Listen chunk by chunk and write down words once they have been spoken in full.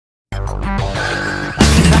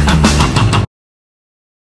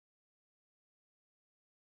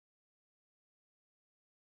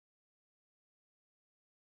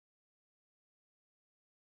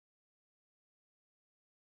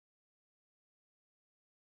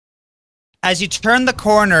As you turn the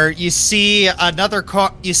corner, you see another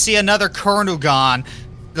Kornugon,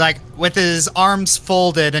 like with his arms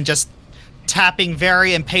folded and just tapping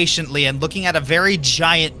very impatiently and looking at a very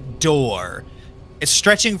giant door. It's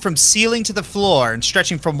stretching from ceiling to the floor and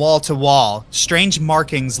stretching from wall to wall. Strange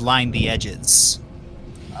markings line the edges.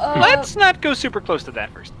 Let's not go super close to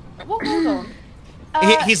that first. Hold on.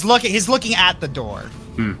 He's looking at the door.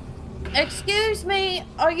 Excuse me,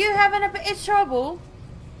 are you having a bit of trouble?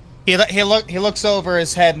 He looks over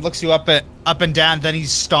his head and looks you up and down. Then he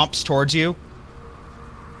stomps towards you.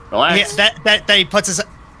 Relax. He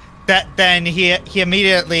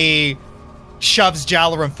immediately shoves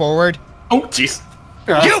Jalarin forward. Oh, jeez.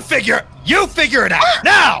 You figure it out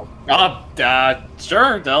now.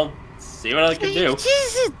 Sure. I'll see what I can do.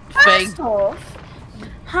 First off,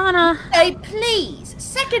 Hana. hey, please.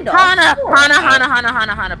 Second off, Hana, sure.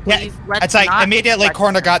 Hana, please. Yeah, Let's it's like not immediately let's-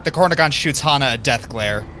 the Kornugon shoots Hana a death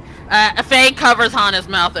glare. Faye covers Hana's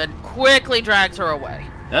mouth and quickly drags her away.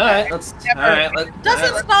 Alright, Doesn't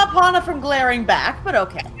stop Hana from glaring back, but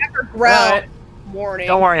okay. Never growl. Alright. Warning.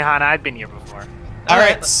 Don't worry, Hana. I've been here before. All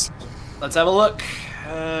right. Let's have a look.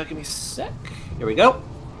 Give me a sec. Here we go.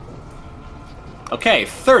 Okay,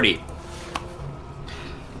 30.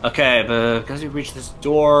 Okay, but because you reach this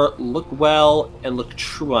door, look well and look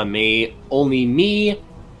true on me. Only me,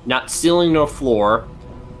 not ceiling nor floor.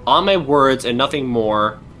 On my words and nothing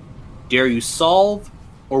more. Dare you solve,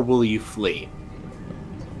 or will you flee?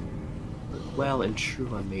 Look well and true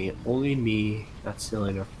on me. Only me, not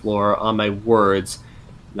ceiling nor floor. On my words,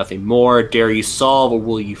 nothing more. Dare you solve, or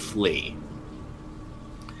will you flee?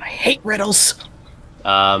 I hate riddles.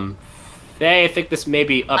 Faye, I think this may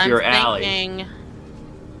be up your alley. Thinking,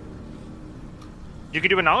 You could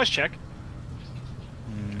do a knowledge check.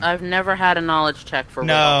 I've never had a knowledge check for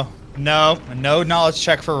riddle. No knowledge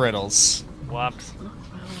check for riddles. Whoops.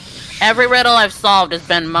 Every riddle I've solved has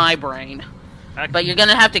been my brain. Okay. But you're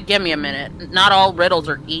gonna have to give me a minute. Not all riddles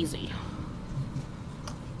are easy.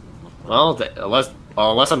 Well,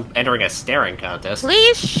 unless I'm entering a staring contest.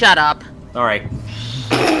 Please shut up. All right.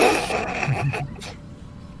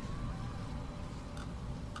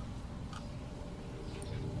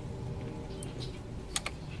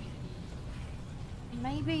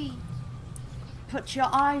 Maybe put your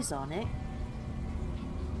eyes on it.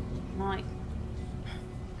 Like,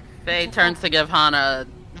 Faye turns to give Hana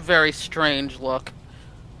a very strange look.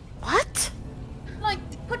 What?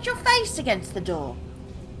 put your face against the door.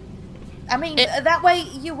 I mean, It- that way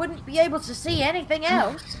you wouldn't be able to see anything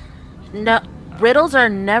else. No, riddles are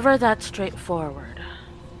never that straightforward.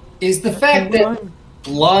 Is the fact that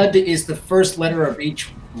blood is the first letter of each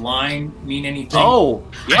line mean anything? Oh,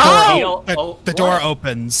 yeah. Oh! The door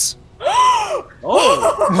opens.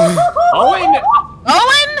 Owen!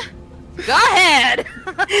 Owen! Go ahead!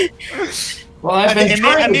 Well, I've been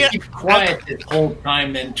trying to I keep quiet this whole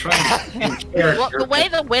time and trying to be in character. Well, the way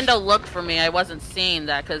the window looked for me, I wasn't seeing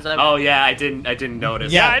that because Oh yeah, I didn't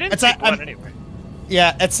notice. Yeah, I didn't it's see a- blood I'm- anyway.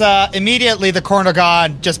 Yeah, it's immediately the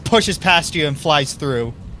Kornugon just pushes past you and flies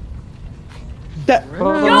through. All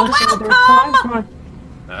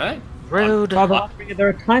right. Rude. There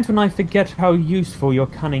are times when I forget how useful your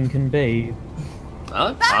cunning can be.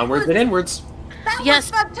 Well, onwards and inwards. That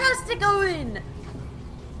Yes. was fantastic, Owen!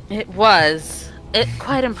 It was.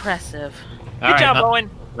 Quite impressive. Good job, Owen.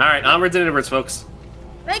 All right, onwards and inwards, folks.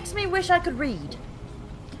 Makes me wish I could read.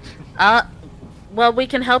 Well, we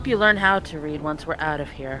can help you learn how to read once we're out of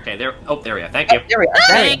here. Okay, there. Oh, there we are. Thank you. There we are.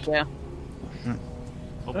 Thank you.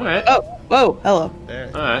 All right. Oh, whoa, hello.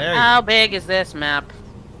 There, All right. there How big is this map?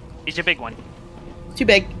 He's a big one. Too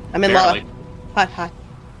big. I'm in Barely. lava. Hi.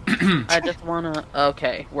 I just wanna...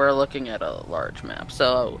 Okay, we're looking at a large map,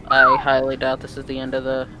 so I highly doubt this is the end of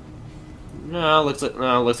the... No, looks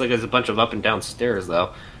like there's a bunch of up and down stairs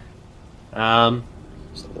though. There's a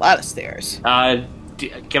lot of stairs.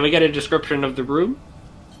 Can we get a description of the room?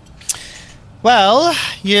 Well,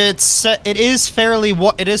 it is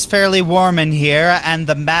fairly warm in here, and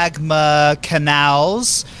the magma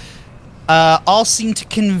canals all seem to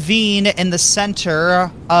convene in the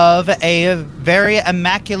center of a very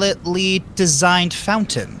immaculately designed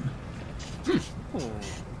fountain.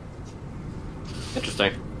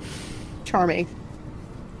 Interesting. Charming.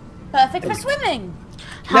 Perfect for swimming.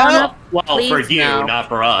 Hana, Well, for please you, no. not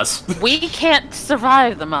for us. We can't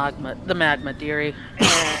survive the magma, dearie.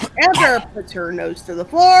 Amber puts her nose to the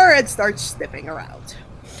floor and starts sniffing around.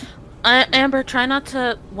 Amber, try not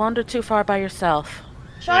to wander too far by yourself.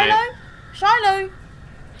 Shiloh? Shiloh?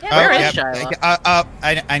 Yeah, Where is yep. Shiloh?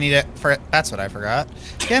 I need it for. That's what I forgot.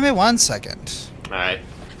 Give me 1 second. All right.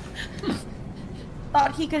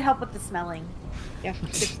 thought he could help with the smelling. Yeah.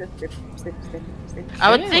 Sip, sip, sip, sip, sip.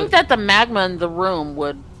 I would think that the magma in the room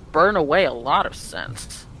would burn away a lot of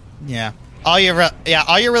scents. Yeah. All you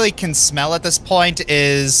really can smell at this point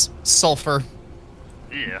is sulfur.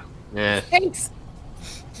 Yeah. Yeah. Thanks.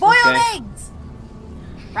 Boiled Okay. eggs!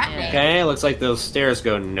 Rotten eggs. Okay, looks like those stairs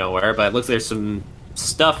go nowhere, but it looks like there's some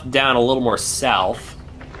stuff down a little more south.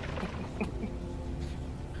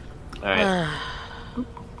 Alright.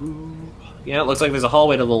 Yeah, it looks like there's a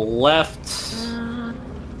hallway to the left.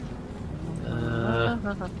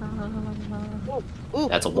 Ooh,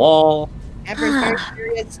 That's a wall. Amber's very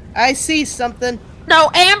curious. I see something. No,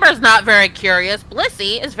 Amber's not very curious.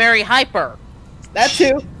 Blissey is very hyper. That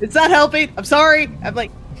too. It's not helping. I'm sorry. I'm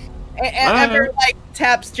like, Amber like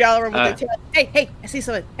taps Jalrum with her tail. Hey, I see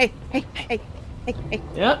something. Hey.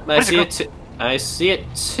 Yeah, I see it too. I see it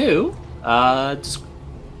too. Alright,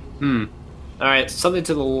 something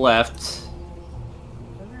to the left.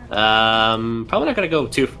 Probably not gonna go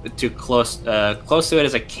too close to it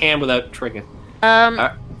as I can without triggering.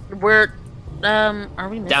 We're are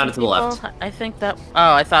we missing Down to the people? left. I think that.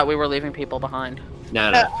 Oh, I thought we were leaving people behind.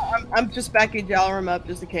 No. I'm just backing Jalrum up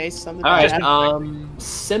just in case something. Alright, bad.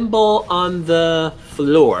 symbol on the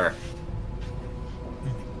floor.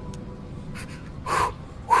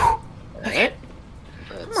 Alright.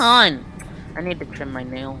 Come on. I need to trim my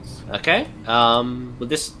nails. Okay. With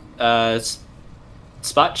this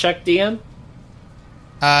spot check DM?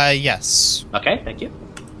 Yes. Okay, thank you.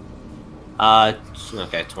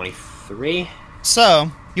 Okay, 23.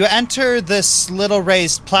 So, you enter this little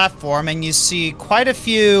raised platform and you see quite a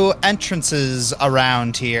few entrances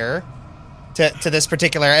around here to this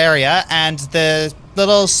particular area, and the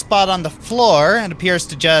little spot on the floor, it appears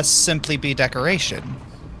to just simply be decoration.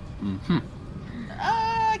 Mm-hmm.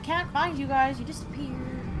 I can't find you guys. You disappeared.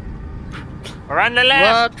 We're on the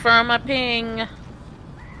left. Look for my ping.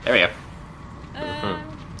 There we go.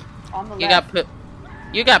 On the You left.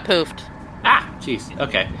 got poofed. Ah, jeez.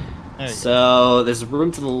 Okay. There you So there's a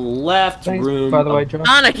room to the left. Thanks, room. by the way, John.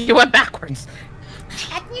 Anna, you went backwards.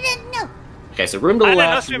 I didn't know. Okay, so room to the I don't know,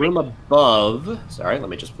 left, swimming. room above. Sorry, let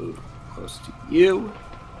me just move close to you.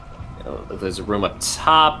 There's a room up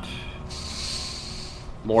top.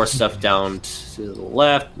 More stuff down to the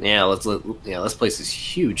left. Yeah, this place is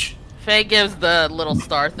huge. Faye gives the little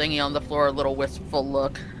star thingy on the floor a little wistful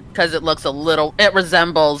look because it looks it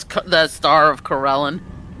resembles the star of Corellin.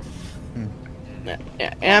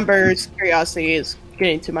 Yeah, Amber's curiosity is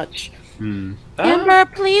getting too much. Amber,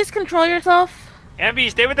 please control yourself. Ambi,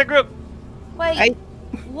 stay with the group. Wait,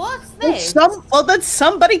 what's Well, this? then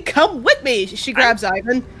somebody come with me. She grabs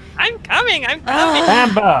Ivan. I'm coming.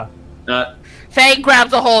 Amber! Faye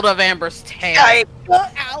grabs a hold of Amber's tail.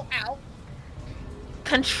 Ow.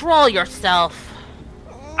 Control yourself.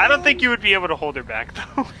 I don't think you would be able to hold her back,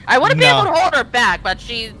 though. I wouldn't be No. able to hold her back, but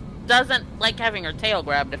she doesn't like having her tail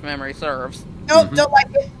grabbed, if memory serves. Nope, don't like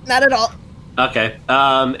it. Not at all. Okay.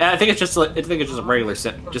 I think it's just a regular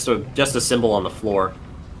just a symbol on the floor.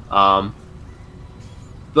 But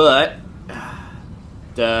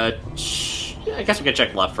I guess we can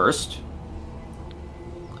check left first.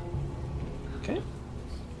 Okay.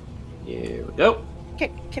 Here we go.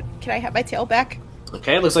 Can I have my tail back?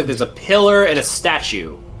 Okay, it looks like there's a pillar and a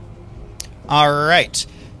statue. All right.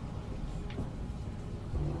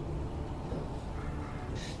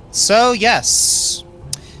 So yes,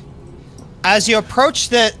 as you approach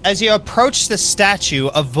the statue,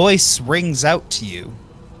 a voice rings out to you.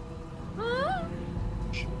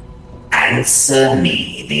 Answer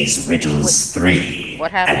me these riddles 3,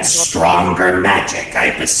 What happened? and stronger magic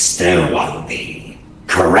I bestow on thee.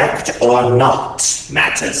 Correct or not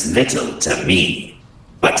matters little to me,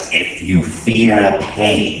 but if you fear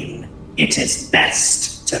pain, it is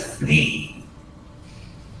best to flee.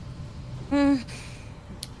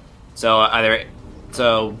 So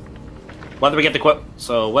whether we get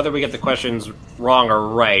the questions wrong or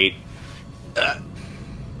right,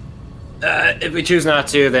 if we choose not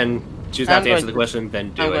to, then choose not I'm to answer going the to- question,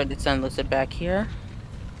 then do I'm it. going to send Lucid back here.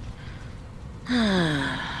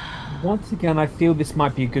 Once again, I feel this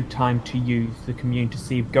might be a good time to use the commune to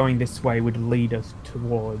see if going this way would lead us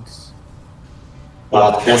towards...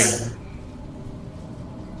 Well, this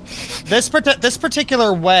This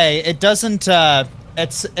particular way, it doesn't.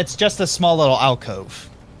 It's just a small little alcove.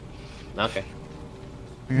 Okay.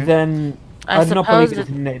 Then I do not suppose believe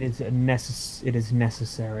it is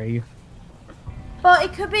necessary. But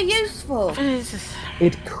it could be useful.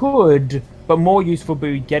 It could, but more useful would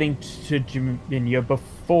be getting to Jaminia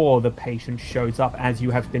before the patient shows up, as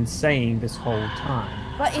you have been saying this whole time.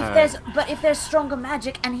 But if there's stronger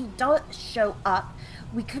magic and he does show up,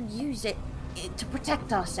 we could use it to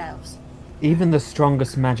protect ourselves. Even the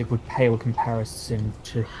strongest magic would pale comparison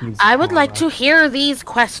to his. I would like to power. hear these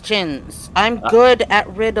questions. I'm good at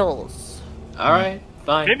riddles. All right,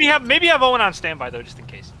 fine. Maybe have Owen on standby though, just in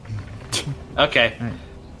case. Okay,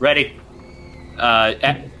 ready.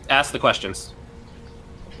 Ask the questions.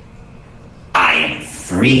 I am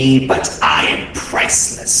free, but I am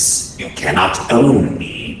priceless. You cannot own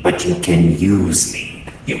me, but you can use me.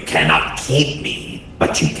 You cannot keep me,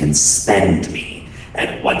 but you can spend me.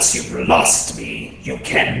 And once you've lost me, you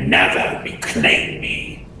can never reclaim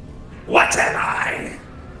me. What am I?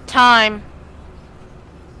 Time.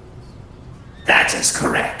 That is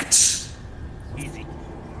correct. Easy.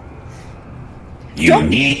 You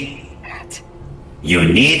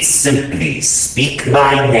need simply speak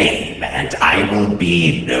my name, and I will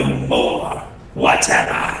be no more. What am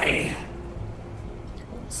I?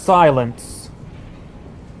 Silence.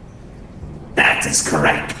 That is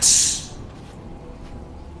correct.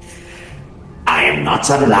 I am not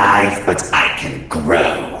alive, but I can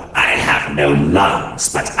grow. I have no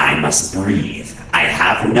lungs, but I must breathe. I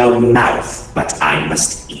have no mouth, but I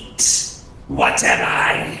must eat. What am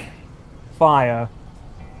I? Fire.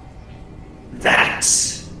 That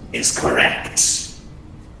is correct.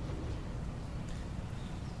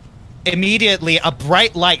 Immediately, a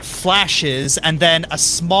bright light flashes, and then a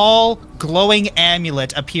small, glowing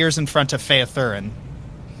amulet appears in front of Phaethurin.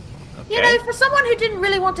 You know, for someone who didn't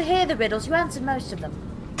really want to hear the riddles, you answered most of them.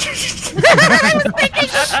 I was thinking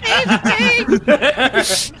the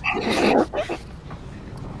same thing!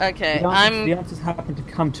 Okay, The answers happen to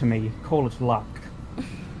come to me. Call it luck.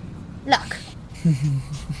 Luck.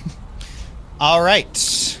 All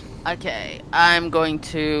right. Okay, I'm going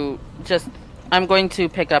to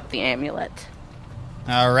pick up the amulet.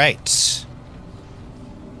 All right.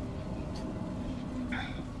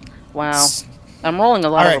 Wow. I'm rolling a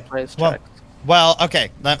lot of appraise checks. Well, okay.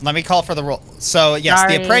 Let me call for the roll. So, yes,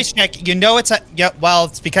 Sorry. the appraise check, you know it's a... Yeah, well,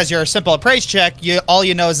 it's because you're a simple appraise check. All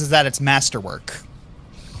you know is that it's masterwork.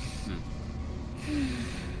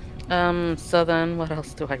 So then what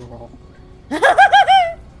else do I roll?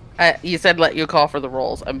 You said let you call for the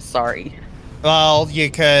rolls. I'm sorry. Well, you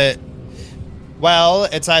could... Well,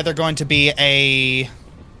 it's either going to be a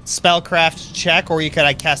spellcraft check, or you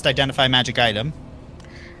could cast Identify Magic Item.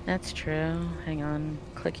 That's true. Hang on.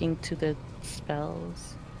 Clicking to the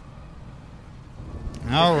spells.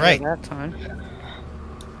 All right. That time.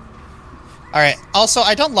 All right. Also,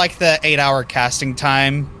 I don't like the 8-hour casting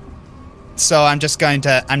time, so I'm just going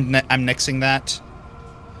to... I'm nixing that.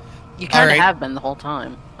 You kind of Alright. have been the whole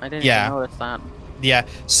time. I didn't even notice that. Yeah.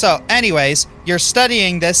 So, anyways, you're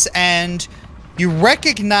studying this, and you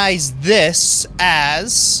recognize this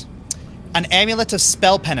as an amulet of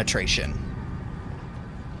spell penetration.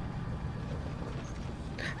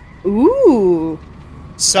 Ooh.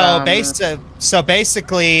 So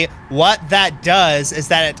basically, what that does is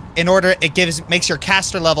that it makes your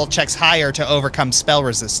caster level checks higher to overcome spell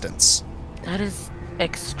resistance. That is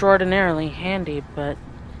extraordinarily handy, but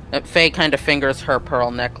Faye kind of fingers her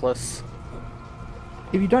pearl necklace.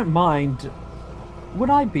 If you don't mind,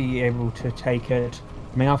 would I be able to take it?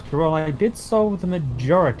 I mean, after all, I did solve the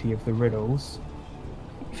majority of the riddles.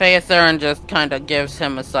 Phaethurin just kind of gives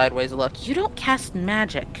him a sideways look. You don't cast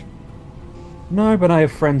magic. No, but I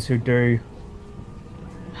have friends who do.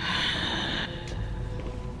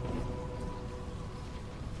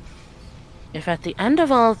 If at the end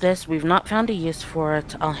of all of this we've not found a use for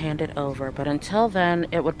it, I'll hand it over. But until then,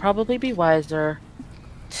 it would probably be wiser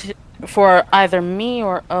for either me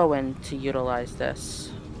or Owen to utilize this.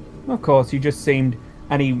 Of course, you just seemed,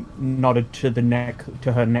 and he nodded to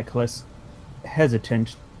her necklace,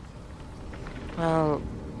 hesitant. Well,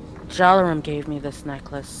 Jalaram gave me this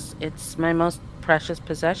necklace. It's my most precious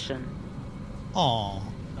possession. Aww.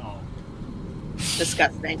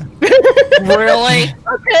 Disgusting. Really?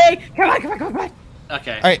 Okay, come on.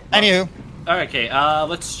 Okay. All right. Anywho. Okay.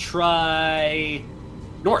 Let's try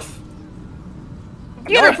north.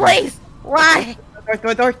 Peter, please! Why?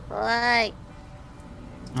 North. Why?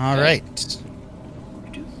 All right.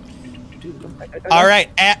 All right.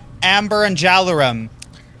 Amber and Jalaram.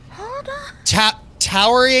 Hold on.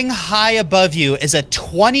 Towering high above you is a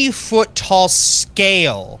 20-foot tall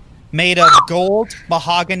scale made of gold,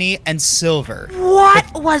 mahogany, and silver.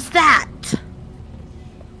 What was that?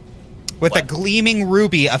 With a gleaming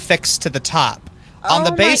ruby affixed to the top. On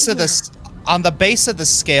the base of the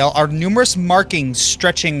scale are numerous markings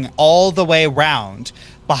stretching all the way around.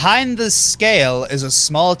 Behind the scale is a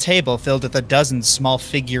small table filled with a dozen small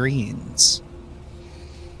figurines.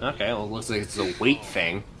 Okay, well, it looks like it's a weight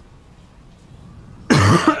thing.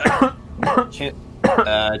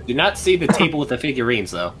 Do not see the table with the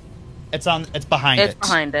figurines though. It's behind it. It's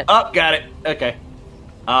behind it. Oh, got it. Okay.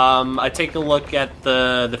 I take a look at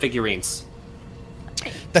the figurines.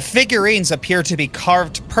 The figurines appear to be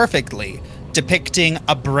carved perfectly, depicting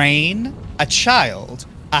a brain, a child,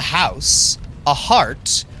 a house, a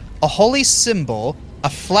heart, a holy symbol, a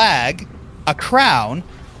flag, a crown,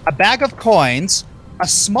 a bag of coins, a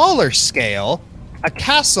smaller scale, a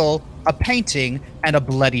castle, a painting, and a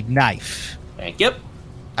bloodied knife. Thank you.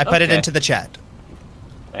 I put it Okay. into the chat.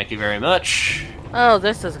 Thank you very much. Oh,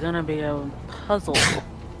 this is gonna be a puzzle.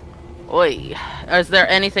 Oi. Is there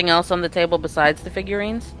anything else on the table besides the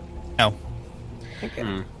figurines? No.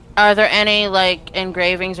 Hmm. Are there any, like,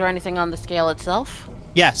 engravings or anything on the scale itself?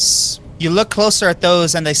 Yes. You look closer at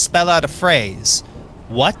those and they spell out a phrase.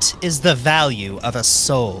 What is the value of a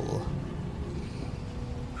soul?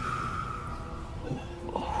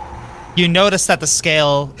 You notice that the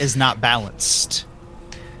scale is not balanced.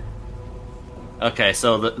 Okay,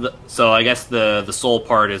 so so I guess the soul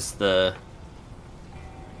part is the.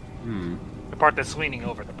 The part that's leaning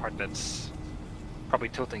over, the part that's probably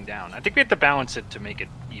tilting down. I think we have to balance it to make it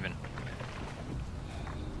even.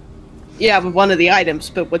 Yeah, with one of the items,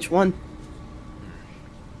 but which one?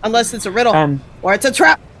 Unless it's a riddle. Or it's a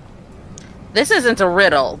trap. This isn't a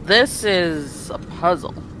riddle. This is a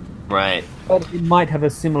puzzle. Right. But it might have a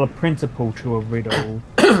similar principle to a riddle.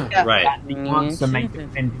 Yeah. Right. The answer may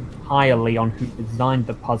depend entirely on who designed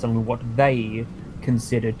the puzzle and what they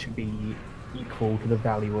consider to be equal to the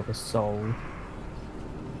value of a soul.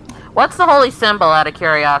 What's the holy symbol, out of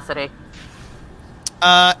curiosity?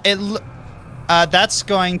 That's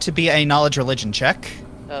going to be a knowledge religion check.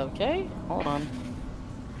 Okay, hold on.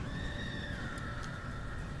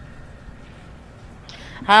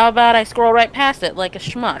 How about I scroll right past it like a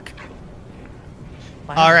schmuck?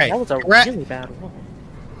 Wow, All right. That was a Ra- really bad roll.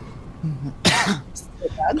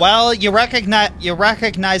 Well, you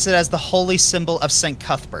recognize it as the holy symbol of Saint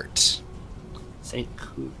Cuthbert. Saint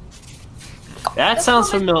Cuthbert. That sounds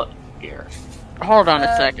familiar. Hold on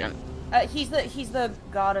a second. He's the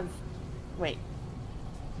god of. Wait.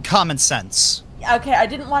 Common sense. Okay, I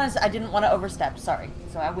didn't want to overstep. Sorry,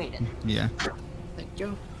 so I waited. Yeah. Thank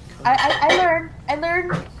you. I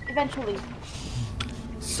learned eventually.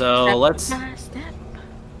 So let's Step by step.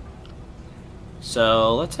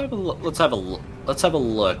 have a look. Let's have a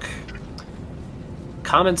look.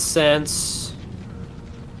 Common sense,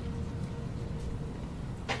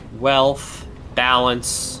 wealth,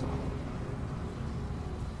 balance.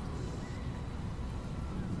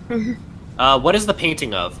 What is the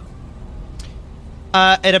painting of?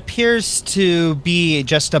 It appears to be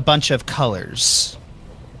just a bunch of colors.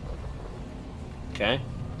 Okay.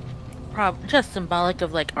 Just symbolic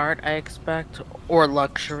of like art, I expect, or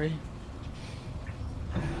luxury.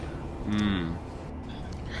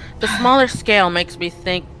 The smaller scale makes me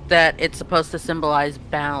think that it's supposed to symbolize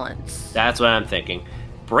balance. That's what I'm thinking.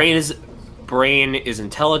 Brain is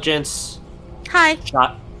intelligence. Hi.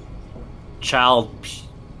 Child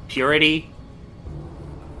purity.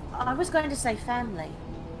 I was going to say family.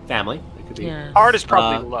 Family. It could be. Yeah. Art is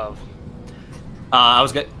probably love. I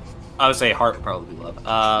would say heart, probably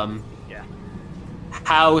love. Yeah.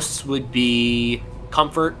 House would be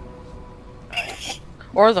comfort,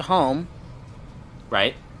 Or the home.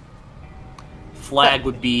 right? Flag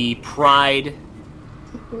would be pride.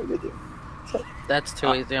 That's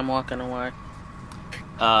too easy. I'm walking away.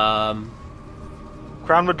 Crown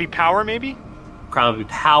Crown would be power, maybe? would be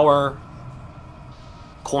power.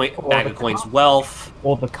 Bag of coins, wealth.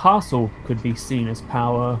 Or the castle could be seen as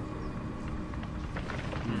power.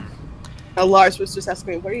 Lars was just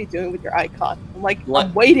asking me, what are you doing with your icon? I'm like, What?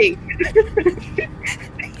 I'm waiting.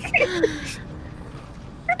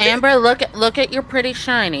 Amber, look at your pretty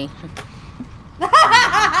shiny. Look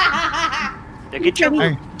at your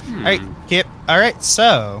All right, Kip. All right,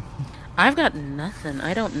 so I've got nothing.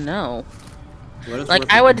 I don't know. What is Like,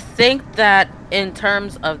 worth I it? would think that in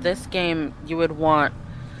terms of this game, you would want,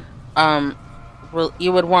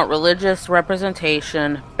 religious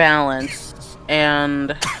representation, balance,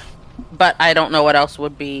 and, but I don't know what else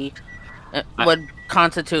would would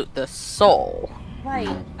constitute the soul. Right.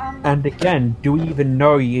 And again, do we even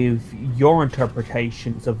know if your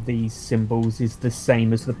interpretations of these symbols is the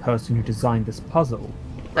same as the person who designed this puzzle?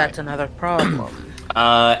 That's another problem.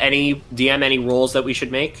 Any DM, any rules that we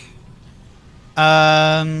should make?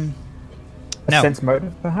 A no. sense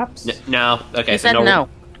motive, perhaps? No. Okay. He so said no.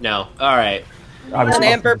 No. All right. I was And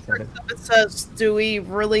about Amber to say that. it says, do we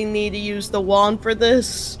really need to use the wand for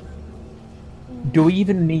this? Do we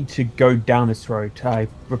even need to go down this road? I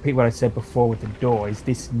repeat what I said before with the door. Is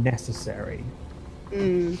this necessary?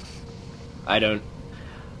 I don't.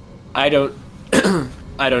 I don't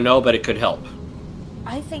I don't know, but it could help.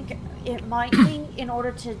 I think it might be in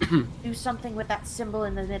order to do something with that symbol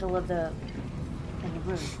in the middle of the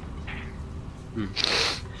room.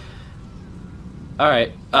 All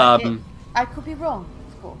right. I could be wrong,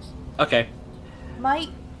 of course. Okay.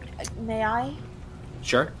 May I?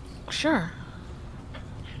 Sure. Sure.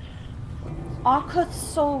 Arkuth's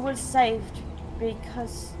soul was saved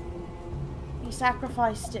because he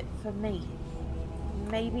sacrificed it for me.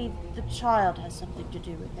 Maybe the child has something to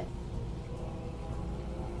do with it.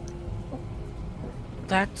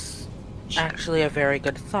 That's actually a very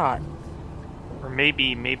good thought. Or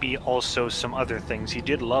maybe also some other things. He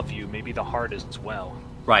did love you. Maybe the heart as well.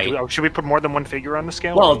 Right. Should we put more than one figure on the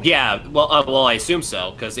scale? Well, yeah. Well, I assume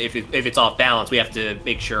so, because if it's off balance, we have to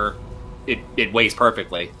make sure it weighs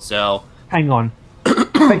perfectly. So. Hang on.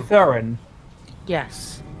 Theron.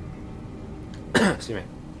 Yes. Excuse me.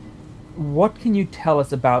 What can you tell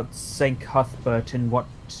us about St. Cuthbert and what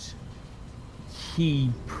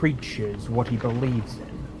he preaches, what he believes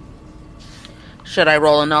in? Should I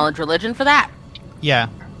roll a knowledge religion for that? Yeah.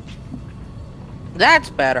 That's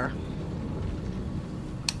better.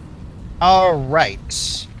 All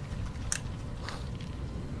right.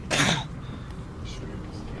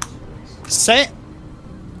 Saint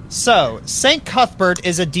Cuthbert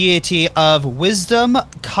is a deity of wisdom,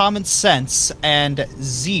 common sense, and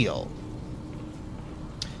zeal.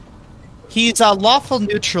 He's a lawful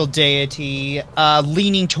neutral deity,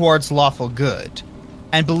 leaning towards lawful good,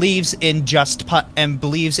 and believes in just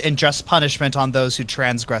punishment on those who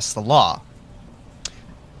transgress the law.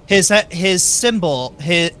 His symbol,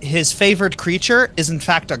 his favored creature, is in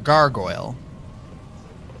fact a gargoyle.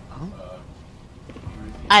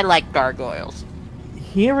 I like gargoyles.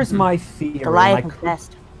 Here is my theory. Goliath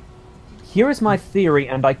best. Here is my theory,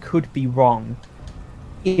 and I could be wrong.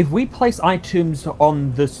 If we place items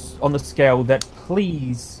on the scale that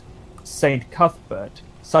please Saint Cuthbert,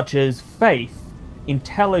 such as faith,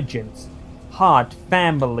 intelligence, heart,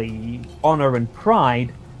 family, honor, and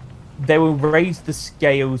pride, they will raise the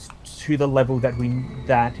scales to the level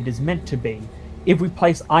that it is meant to be. If we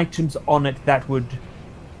place items on it that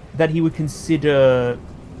he would consider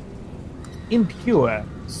impure,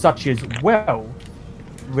 such as wealth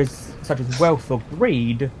or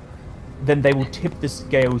greed, then they will tip the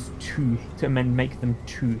scales to make them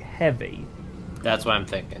too heavy. That's what I'm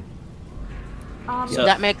thinking.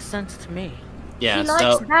 That makes sense to me. Yeah. He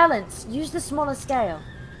likes balance. Use the smaller scale.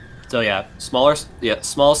 So yeah, small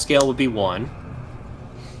scale would be 1.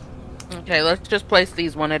 Okay, let's just place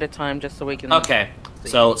these one at a time, just so we can. Okay.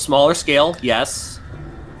 So smaller scale, yes.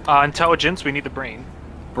 Intelligence, we need the brain.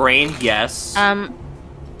 Brain, yes.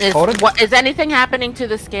 Is anything happening to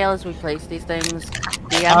the scale as we place these things?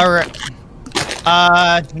 Yeah. All right.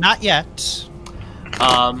 Not yet.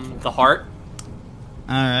 The heart.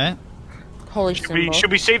 All right. Holy symbol.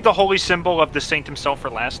 Should we save the holy symbol of the saint himself for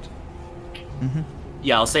last? Mm-hmm.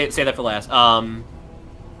 Yeah, I'll say that for last.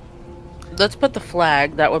 Let's put the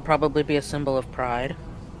flag. That would probably be a symbol of pride.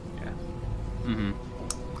 Yeah. Mm-hmm.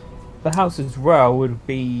 The house as well would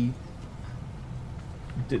be,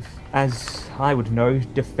 as I would know,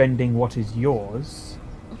 defending what is yours.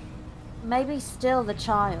 Maybe still the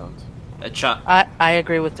child. I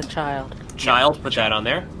agree with the child. Child, put that on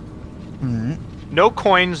there. Mm-hmm. No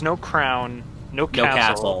coins, no crown, no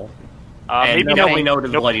castle. And maybe no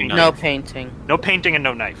bloody knife. No painting. No painting and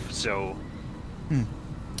no knife. So.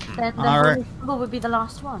 Then the holy symbol would be the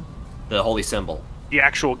last one. The holy symbol. The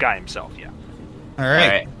actual guy himself, yeah. All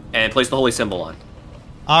right. And place the holy symbol on.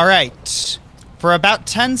 All right. For about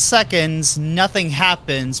 10 seconds, nothing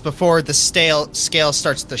happens before the scale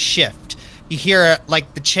starts to shift. You hear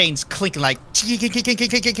like the chains clinking, like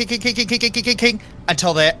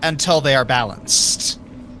until they are balanced.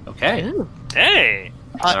 Okay. Ooh. Hey.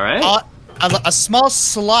 All right. A small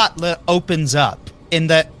slot opens up on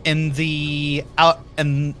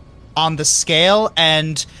the scale,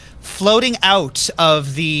 and floating out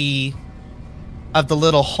of the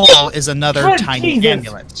little hole is another tiny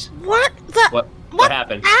amulet. What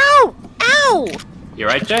happened? Ow! Ow! You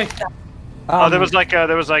right, Jay? There was like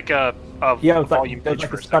a volume pitch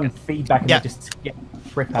for a sudden second. feedback, and Yeah. they just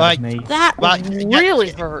rip out of me. That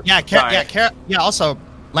really hurt. Yeah. Also,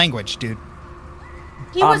 language, dude.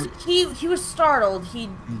 He was startled.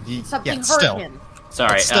 Something hurt still. him.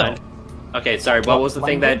 Sorry. Still. Okay. Sorry. What was the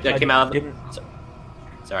thing that came out of the?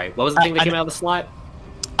 Sorry. What was the thing that came out of the slot?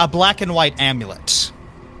 A black and white amulet.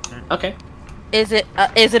 Okay. Is it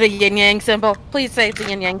a yin yang symbol? Please say it's a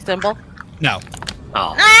yin yang symbol. No.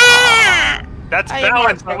 Oh. Ah! That's I am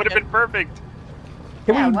balanced. That would have heartbroken. been perfect.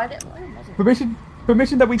 Can we, Why wasn't it?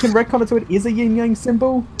 permission that we can retcon it so it is a yin yang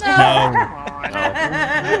symbol? No.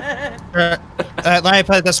 Let me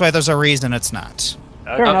put it this way: there's a reason it's not.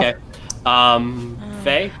 Okay.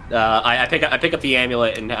 Faye, I pick up the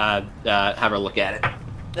amulet and have her look at it.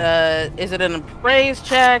 Is it an appraise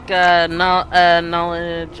check?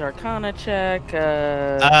 Knowledge arcana check?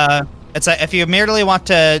 It's if you merely want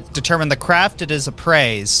to determine the craft, it is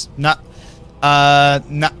appraise. Not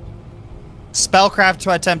spellcraft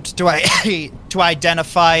to attempt to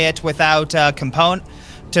identify it without a component.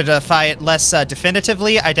 To identify it less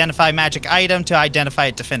definitively, identify magic item to identify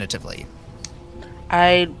it definitively.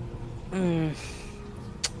 I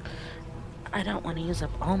don't want to use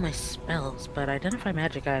up all my spells, but identify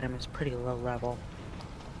magic item is pretty low level.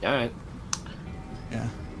 Alright. Yeah.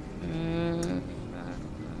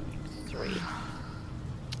 3.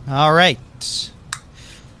 Alright.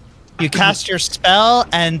 You cast your spell,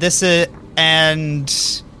 and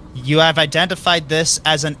you have identified this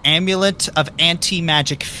as an amulet of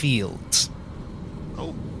anti-magic field.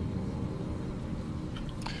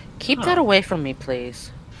 Keep that away from me,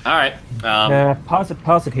 please. Alright. Pass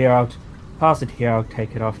it here out. Pass it here. I'll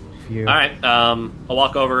take it off for you. All right. I'll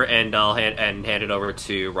walk over and I'll hand it over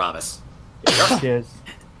to Ravis. Cheers.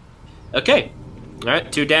 Okay. All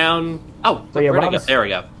right. 2 down. Oh, So, yeah, where'd I go? Ravis- There we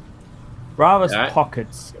go. Ravis Alright.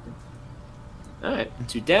 pockets. All right.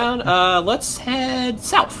 2 down. Let's head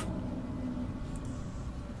south.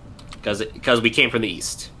 Because we came from the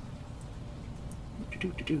east.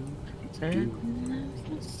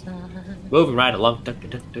 Moving right along.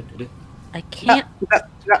 I can't.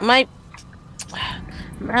 My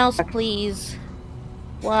mouse, please.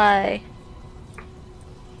 Why?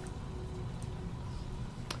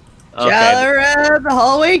 Okay. Jalaran, the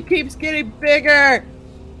hallway keeps getting bigger.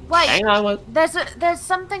 Wait, Hang on. there's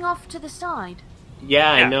something off to the side.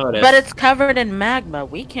 Yeah, I noticed. But it's covered in magma.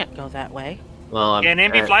 We can't go that way. Well, Can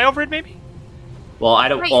Ambi fly over it, maybe? Well, I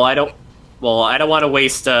don't. Wait. Well, I don't. Well, I don't want to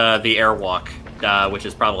waste the airwalk, which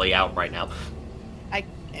is probably out right now.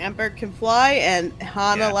 Amber can fly, and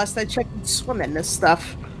Hana, Yeah. last I checked, can swim in this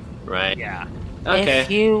stuff. Right. Yeah. Okay. If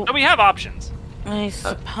you, So we have options. I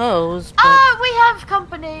suppose. But Oh, we have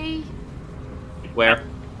company. Where?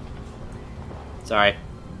 Sorry.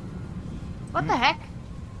 What the heck?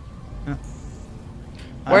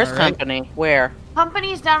 where's Alright. company? Where?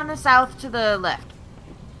 Company's down in the south to the left.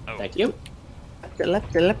 Oh. Thank you.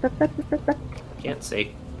 Can't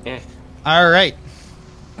see. Eh. All right.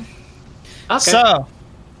 Okay. So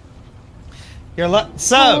you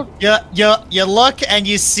look and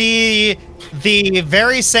you see the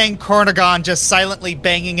very same Cornigon just silently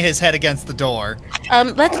banging his head against the door.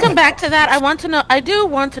 Let's come back to that. I do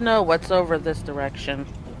want to know what's over this direction.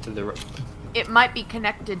 To the. It might be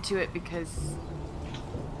connected to it because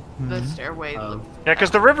the stairway. Yeah,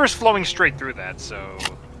 because the river's flowing straight through that, so...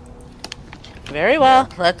 Very well.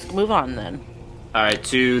 Let's move on then. All right.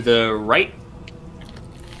 To the right.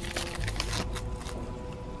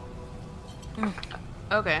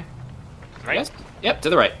 Okay. Right? Yes. Yep. To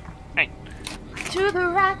the right. Right. To the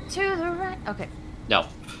right, to the right. Okay. No.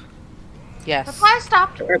 Yes. Supply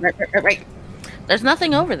stopped. Right. There's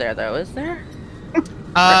nothing over there, though, is there?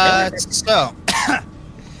 So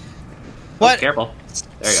What? Careful.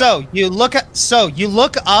 There you go. you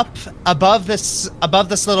look up above this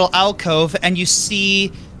little alcove and you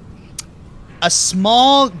see a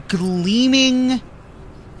small gleaming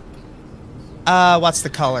what's the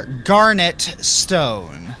color? Garnet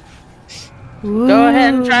stone. Go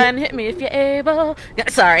ahead and try and hit me if you're able. Yeah,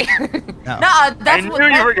 sorry. No. No, that's knew what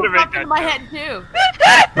you were that's gonna what make popped into that my joke. head too.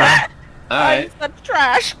 All right. Such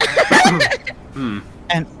trash.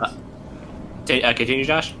 And Continue,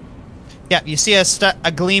 Josh. yeah, you see a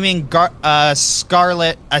gleaming garnet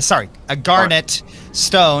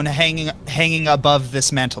stone hanging above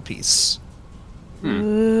this mantelpiece.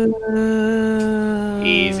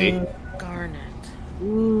 Easy. Garnet.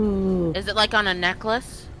 Ooh. Is it like on a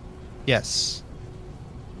necklace? Yes.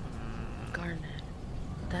 Garnet.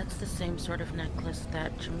 That's the same sort of necklace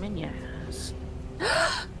that Jaminia has.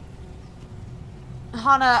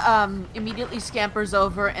 Hana immediately scampers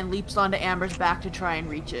over and leaps onto Amber's back to try and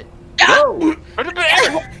reach it. Whoa!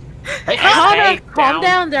 Hey, Hana, calm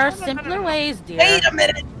down. There are simpler ways, dear. Wait a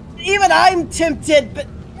minute. Even I'm tempted, but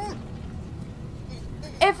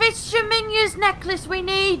If it's Jaminya's necklace, we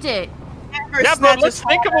need it. Amber Yeah, but let's snatches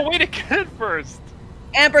think of Hana. a way to get it first.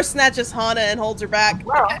 Amber snatches Hana and holds her back.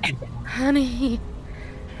 Honey.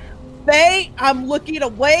 Faye, I'm looking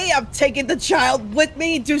away. I'm taking the child with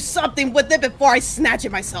me. Do something with it before I snatch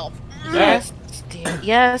it myself. Yes, dear.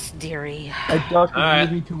 Yes, dearie. I don't Alright.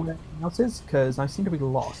 really to where else is because I seem to be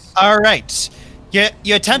lost. All right. You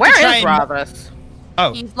attempt Where to try is and Ravus?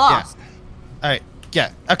 Oh, He's lost. Yeah. All right.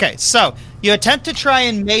 Yeah. Okay. So you attempt to try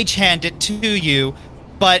and mage hand it to you,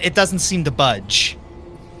 but it doesn't seem to budge.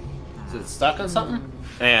 Is it stuck on something?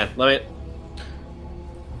 Yeah. Let me.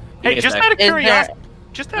 Hey, just out of Is curiosity,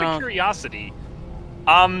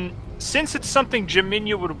 there- since it's something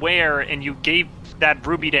Jaminia would wear, and you gave that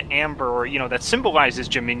ruby to Amber, or that symbolizes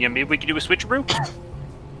Jaminia, maybe we could do a switcheroo.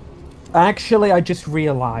 Actually, I just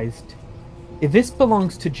realized. If this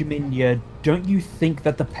belongs to Jaminia, don't you think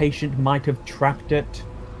that the patient might have trapped it?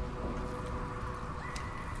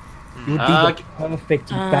 It would be the perfect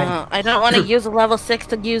bait. I don't want to use a level 6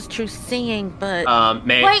 to use true seeing, but...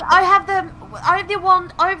 May. Wait, I have the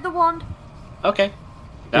wand. I have the wand. Okay.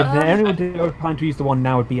 If anyone were trying to use the one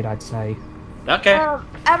now, would be it, I'd say. Okay.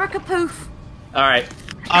 Erica Poof. All right.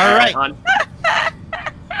 All right. On.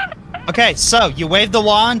 Okay. So you wave the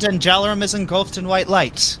wand, and Jalarum is engulfed in white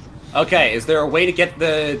light. Okay. Is there a way to get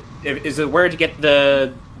the? Is there where to get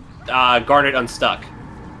the garnet unstuck?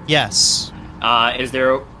 Yes. Is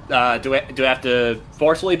there? Do I have to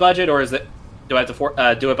forcefully budget, or is it? Do I have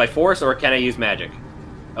to do it by force, or can I use magic?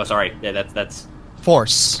 Oh, sorry. Yeah, that's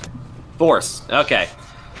Force. force. Okay.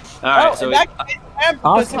 All right. So.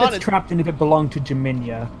 Ask if it's trapped and if it belonged to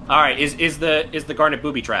Jaminia. All right. Is the garnet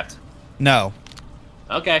booby trapped? No.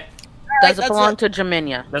 Okay. Does it belong to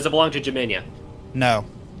Jaminia? Does it belong to Jaminia? No.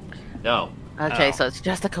 No. Okay, so it's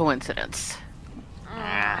just a coincidence.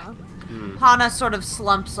 Hana sort of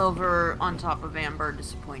slumps over on top of Amber,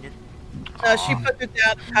 disappointed. She puts it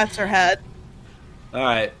down, pats her head. All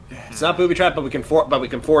right. It's not booby trap, but we can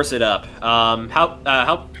force it up.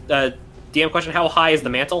 DM question: how high is the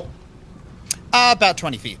mantle? About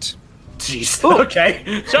 20 feet. Jeez.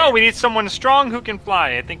 Okay. So we need someone strong who can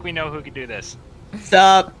fly. I think we know who can do this.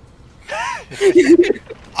 Stop.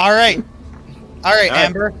 All right.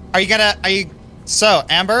 Amber. So,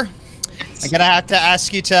 Amber, I'm gonna have to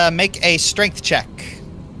ask you to make a strength check.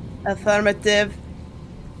 Affirmative.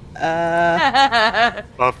 Affirmative.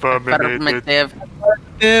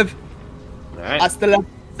 Affirmative. All right. Hasta la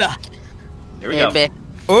vista. Here we go.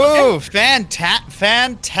 Ooh,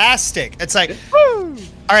 fantastic! It's like, all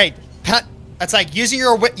right, it's like using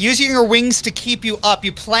your wings to keep you up.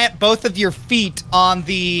 You plant both of your feet on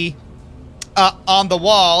the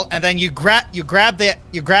wall, and then you grab the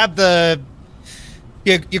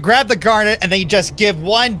garnet, and then you just give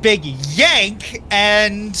one big yank,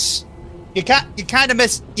 and you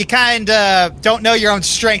kind of don't know your own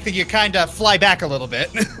strength, and you kind of fly back a little bit.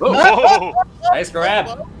 Whoa! Nice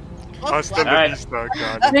grab. Hasta la vista,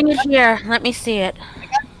 God. Bring it here. Let me see it. I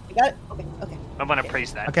got it. Okay. I'm gonna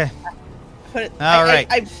praise that. Okay. Put it. All right.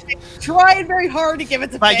 I'm trying very hard to give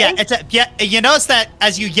it to But Faye. you notice that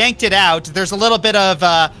as you yanked it out, there's a little bit of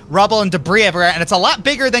rubble and debris everywhere, and it's a lot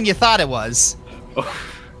bigger than you thought it was.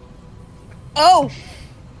 Oh.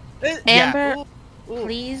 Amber,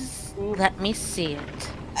 please let me see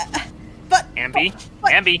it. But. Ambi?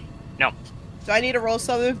 What? Ambi? No. Do I need to roll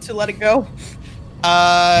something to let it go?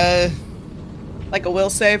 Like a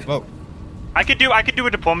will save? Whoa. I could do a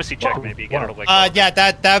diplomacy check, maybe. Get her to let go. Yeah,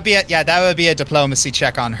 that would be a diplomacy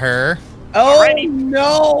check on her. Oh Alrighty.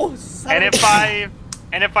 no! And if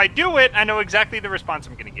I do it, I know exactly the response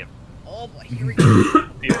I'm gonna give. Oh boy, here we go.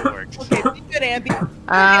 See if it works. Okay, be good,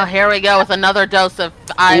 Ambi. Here we go with another dose of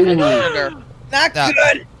Ivan sugar. Not No.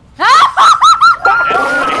 good.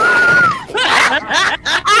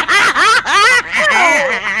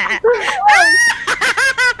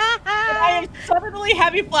 I am suddenly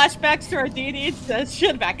having flashbacks to our D&D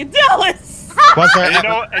session back in Dallas. Was there?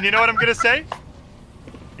 And you know what I'm gonna say?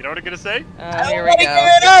 You know what I'm gonna say? Here we Give go.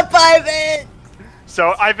 it up, Ivan.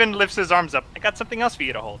 So Ivan lifts his arms up. I got something else for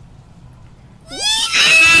you to hold.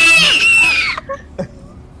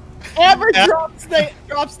 Amber drops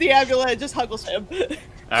the amulet and just huggles him. All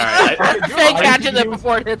right. Faye catches it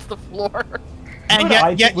before it hits the floor.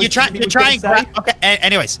 And you try and grab. Okay.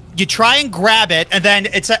 Anyways, you try and grab it, and then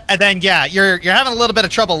you're having a little bit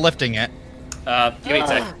of trouble lifting it. Give me a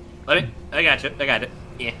sec. I got it.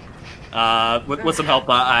 Yeah. With some help,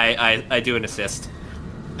 I do an assist.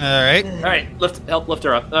 All right. All right. Help lift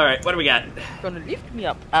her up. All right. What do we got? Gonna lift me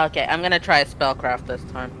up. Okay, I'm gonna try a spellcraft this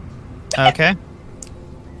time. Okay.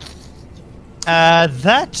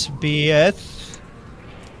 That beeth.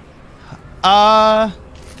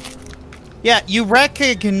 Yeah, you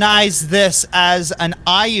recognize this as an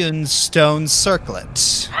Ion Stone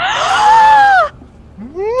circlet.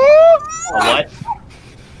 What?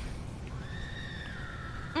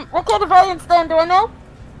 What kind of Ion Stone do I know?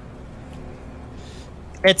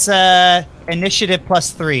 It's initiative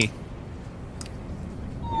 +3.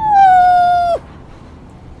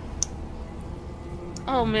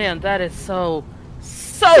 Oh man, that is so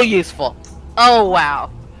So useful. Oh wow.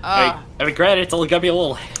 I mean, granted, it's only gonna be a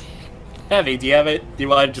little heavy. Do you have it? Do you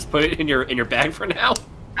want to just put it in your bag for now?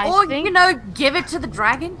 Or, give it to the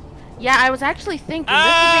dragon? Yeah, I was actually thinking this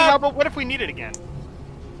would be helpful. But what if we need it again?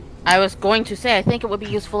 I was going to say, I think it would be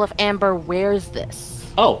useful if Amber wears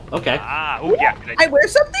this. Oh, okay. Oh yeah. I wear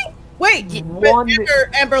something? Wait,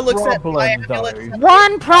 Amber looks at my amulet.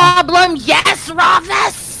 One problem, yes,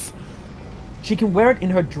 Ravus! She can wear it in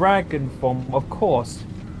her dragon form, of course,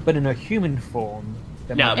 but in her human form.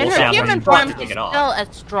 No, In her human form, she's still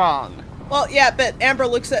as strong. Well, yeah, but Amber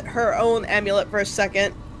looks at her own amulet for a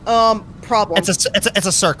second. Problem. It's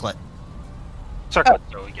a circlet. Circlet.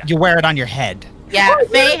 So yeah. You wear it on your head. Yeah,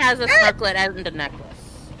 Faye has a circlet and a necklace.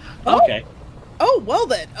 Okay. Oh, well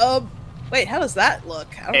then. Wait, how does that look?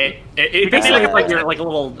 It basically looks like you're like a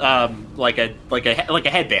little like a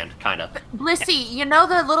headband kind of. Blissey, you know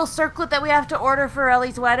the little circlet that we have to order for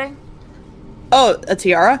Ellie's wedding? Oh, a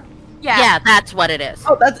tiara? Yeah, that's what it is.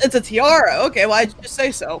 Oh, it's a tiara. Okay, why did you just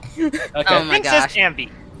say so? Okay. Oh my gosh. Ambi.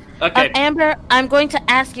 Okay. Amber, I'm going to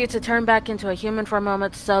ask you to turn back into a human for a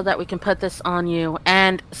moment so that we can put this on you.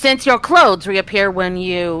 And since your clothes reappear when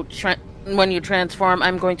you transform,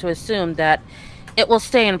 I'm going to assume that it will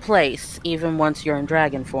stay in place even once you're in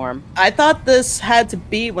dragon form. I thought this had to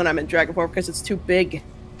be when I'm in dragon form because it's too big.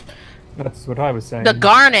 That's what I was saying. The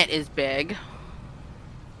garnet is big.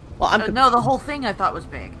 Well, no, the whole thing I thought was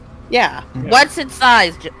big. Yeah. What's its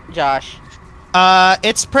size, Josh?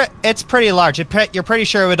 It's pretty large. You're pretty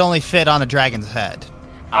sure it would only fit on a dragon's head.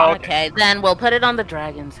 Oh, Okay, then we'll put it on the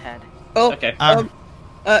dragon's head. Oh, Okay.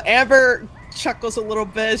 Amber chuckles a little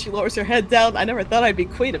bit as she lowers her head down. I never thought I'd be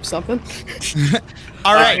queen of something.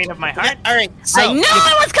 All right. Queen of my heart. All right. So I knew it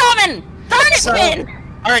was coming! Darn it, Finn!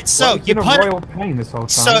 All right. So Well, you been put a royal pain this whole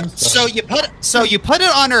time. so you put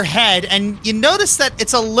it on her head, and you notice that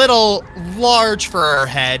it's a little large for her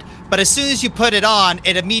head. But as soon as you put it on,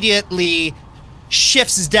 it immediately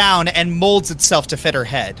shifts down and molds itself to fit her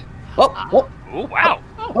head. Oh, Oh wow.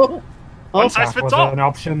 oh. One size That fits was all. an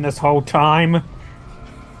option this whole time.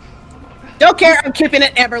 Don't care, I'm keeping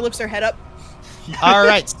it. Amber lifts her head up. All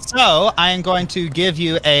right. So I am going to give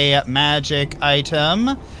you a magic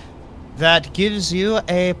item that gives you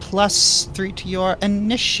a +3 to your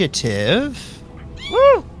initiative.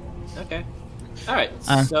 Woo! Okay. All right.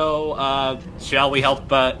 So, shall we help?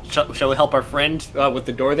 Shall we help our friend with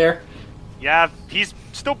the door there? Yeah, he's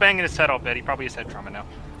still banging his head. I'll bet he probably has head trauma now.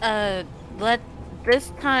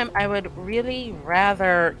 This time I would really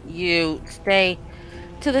rather you stay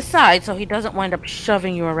to the side so he doesn't wind up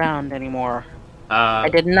shoving you around anymore. I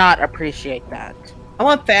did not appreciate that. I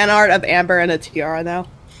want fan art of Amber and a tiara now.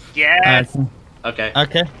 Yes. Okay.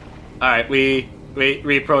 Okay. All right. We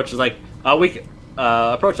approach is like we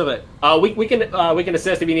approach of it. We can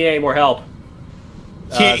assist if you need any more help.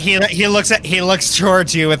 He looks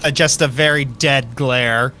towards you with just a very dead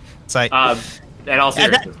glare. It's like And all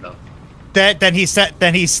seriousness though. then he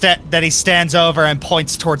stands over and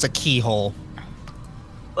points towards a keyhole.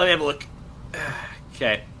 Let me have a look.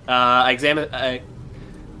 Okay. I examine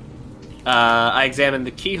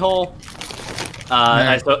the keyhole.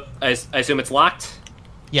 I assume it's locked.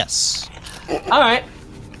 Yes. All right.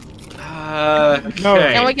 No,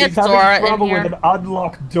 Okay. Can we get he's having Zora in trouble here? with an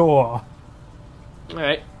unlocked door. All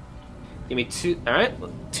right. Give me two. All right.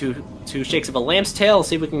 Two shakes of a lamb's tail. Let's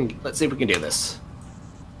see if we can do this.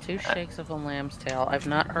 2 shakes of a lamb's tail. I've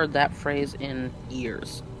not heard that phrase in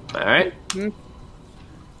years. All right.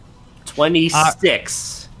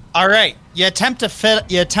 26. All right. You attempt to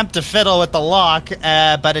fiddle with the lock,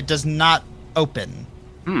 but it does not open.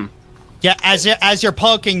 Yeah. As you're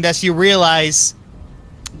poking this, you realize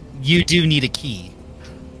you do need a key.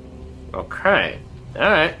 Okay. All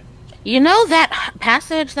right. You know that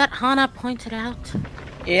passage that Hana pointed out?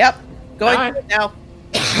 Yep. Going Alright. through it now.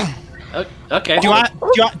 Okay. Do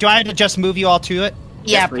I have to just move you all to it?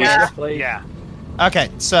 Yeah, please. Yeah. Okay.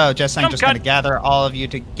 So I'm just Jump going to cut. gather all of you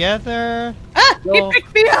together. Ah! He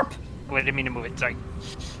picked me up! Wait, I didn't mean to move it. Sorry.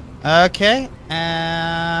 Okay.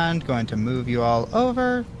 And going to move you all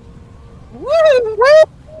over. Woo! Woo!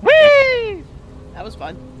 Whee! That was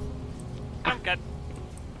fun. I'm good.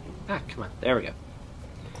 Ah, come on. There we go.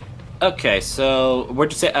 Okay, so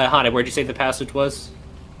where'd you say, Hana? Where'd you say the passage was?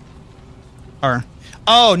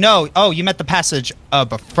 Oh no! Oh, you meant the passage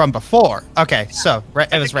from before. Okay, so right,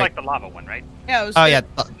 it I was think right. like the lava one, right? Yeah, it was Oh yeah,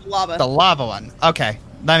 lava. the lava one. Okay,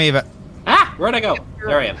 let me. Ah, where'd I go?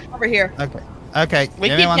 There I am. Over here. Okay. Okay. We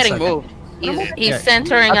give me keep one getting second. moved. He's Yeah.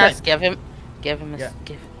 centering Okay. us. Give him a Yeah.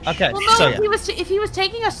 give. Okay. Well, no, So yeah. if he was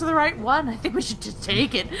taking us to the right one, I think we should just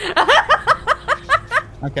take it.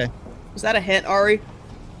 Okay. Was that a hint, Ari?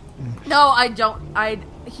 No, I don't.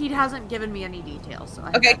 He hasn't given me any details, so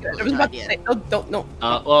I Okay, have good. I absolutely was no about to idea. say, no.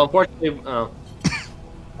 Well, unfortunately,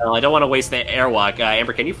 I don't want to waste the airwalk.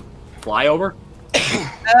 Amber, can you fly over?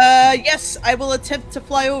 Yes, I will attempt to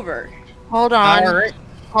fly over. Hold on. All right.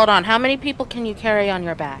 Hold on. How many people can you carry on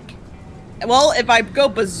your back? Well, if I go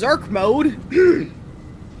berserk mode,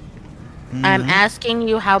 I'm asking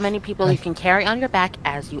you how many people you can carry on your back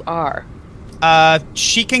as you are.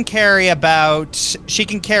 She can carry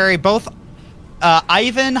both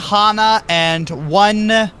Ivan, Hana, and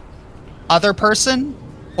one other person,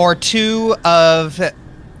 or two of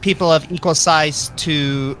people of equal size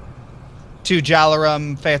to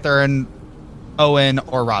Jalaram, Phaether, and Owen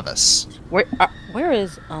or Ravis. Where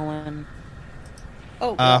is Owen?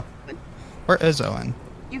 Where is Owen?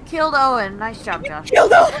 You killed Owen. Nice job, Josh.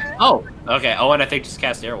 killed him. Oh, okay. Owen, I think just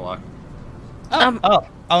cast airwalk.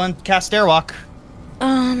 Owen cast airwalk.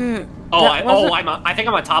 I think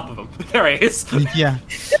I'm on top of him. There he is. Yeah.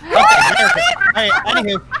 Okay.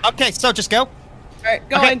 Anywho, okay, so just go. All right,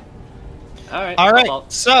 going. All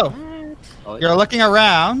right. So you're looking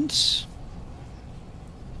around,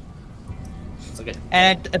 Okay.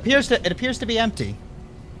 and it appears to be empty.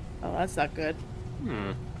 Oh, that's not good.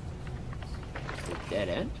 Dead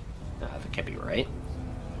end? No, that can't be right.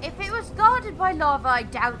 If it was guarded by lava, I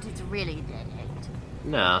doubt it's really dead end.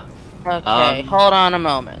 No. Okay, hold on a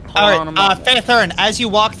moment. All right, Phaethern, as you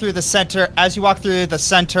walk through the center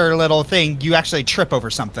little thing, you actually trip over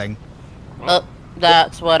something.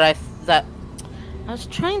 That's what I was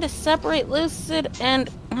trying to separate Lucid and...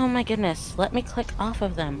 Oh my goodness, let me click off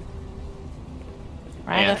of them.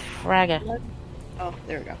 Fragga. Oh,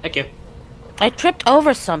 there we go. Thank you. I tripped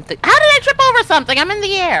over something. How did I trip over something? I'm in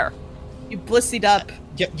the air. You blissied up.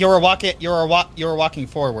 You were walking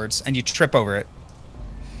forwards, and you trip over it.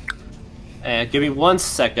 Give me 1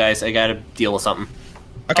 sec, guys. I gotta deal with something.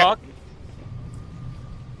 Okay.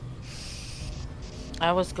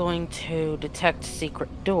 I was going to detect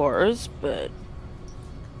secret doors, but...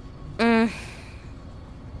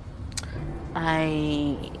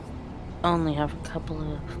 I only have a couple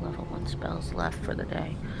of level 1 spells left for the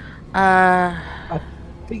day. I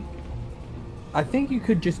think you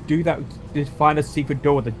could just do that to find a secret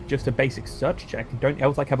door with just a basic search check. Don't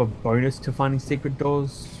elves have a bonus to finding secret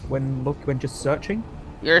doors when just searching?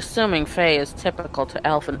 You're assuming Fae is typical to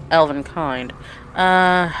elven kind. No,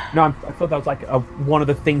 I thought that was one of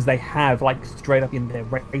the things they have, straight up in their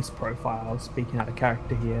race profile. Speaking out of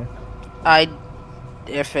character here.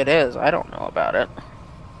 If it is, I don't know about it.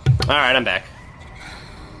 All right, I'm back.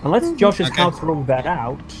 Unless Josh has counseled that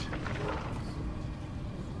out.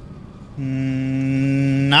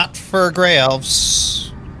 Not for Grey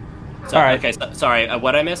Elves. Sorry. Okay. Sorry.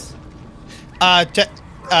 What I miss? Phaethern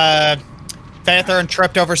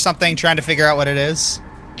tripped over something, trying to figure out what it is.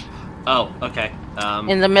 Oh. Okay.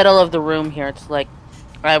 In the middle of the room here, it's like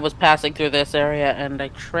I was passing through this area and I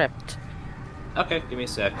tripped. Okay. Give me a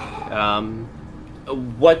sec.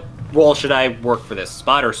 What role should I work for this?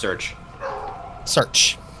 Spot or search?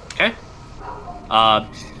 Search. Okay.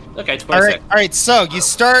 Okay, 26. All right. So you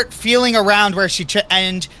start feeling around where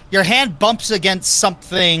and your hand bumps against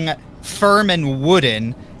something firm and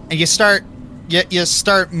wooden, and you start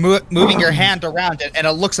moving your hand around it, and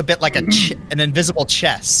it looks a bit like an invisible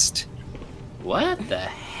chest. What the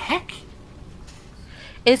heck?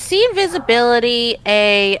 Is see invisibility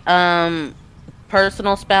a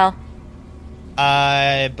personal spell?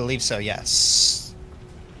 I believe so. Yes.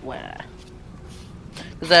 Well.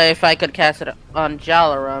 Because if I could cast it on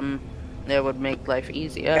Jalaram, it would make life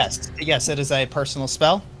easier. Yes, it is a personal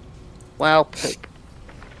spell. Well, poop.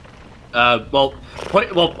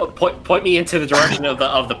 Point me into the direction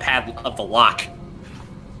of the pad of the lock.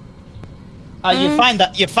 You find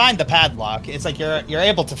the padlock. It's like you're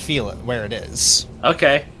able to feel it where it is.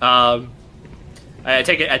 Okay. I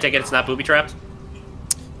take it it's not booby trapped.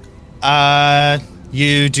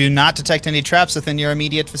 You do not detect any traps within your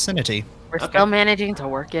immediate vicinity. We're still managing to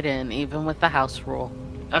work it in, even with the house rule.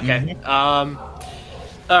 Okay. All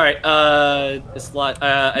right. I'll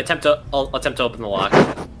attempt to open the lock.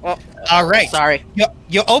 All right. Sorry.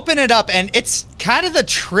 You open it up, and it's kind of the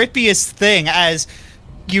trippiest thing. As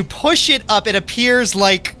you push it up, it appears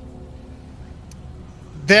like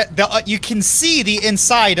you can see the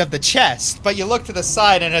inside of the chest, but you look to the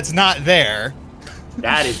side, and it's not there.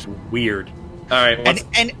 That is weird. All right.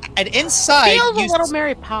 And inside feels a little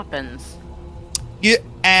Mary Poppins.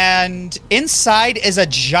 And inside is a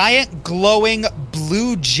giant glowing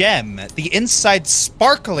blue gem, the inside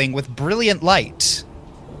sparkling with brilliant light.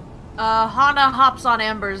 Hana hops on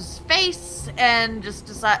Amber's face and just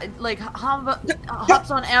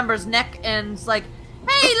hops on Amber's neck and is like,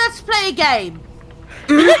 Hey, let's play a game.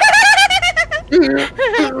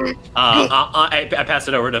 I pass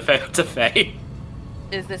it over to Faye.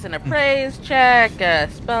 Is this an appraise check, a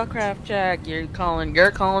spellcraft check? You're calling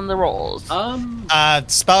the rolls.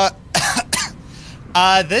 Spell.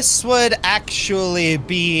 This would actually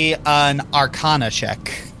be an Arcana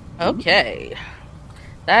check. Okay.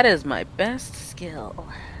 That is my best skill.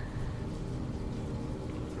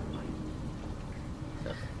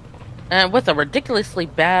 And with a ridiculously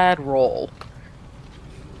bad roll.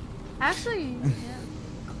 Actually,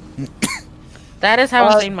 yeah. That is how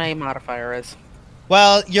insane my modifier is.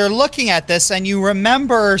 Well, you're looking at this and you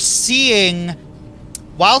remember seeing,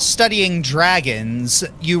 while studying dragons,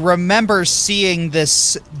 you remember seeing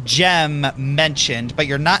this gem mentioned, but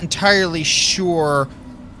you're not entirely sure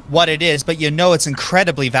what it is, but you know it's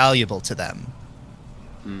incredibly valuable to them.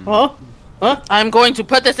 Huh? I'm going to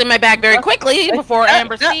put this in my bag very quickly before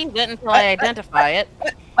Amber sees it until I identify it.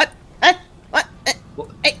 What?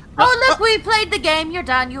 Hey. Oh, look, we played the game. You're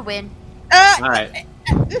done. You win. Alright.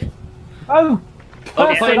 Oh,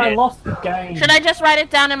 Okay. person, I lost the game. Should I just write it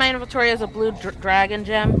down in my inventory as a blue dragon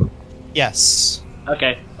gem? Yes.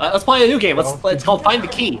 Okay. Let's play a new game. It's called Find the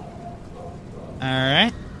Key.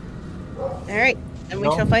 Alright. Alright, and we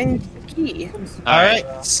shall find the key. Alright,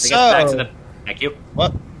 Back to so... the... Thank you.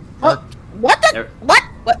 What? What the? There. What?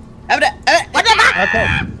 What? What the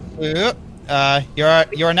fuck? Okay.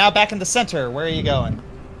 You're now back in the center. Where are you going?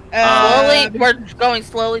 We're going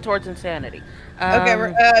slowly towards insanity. Okay,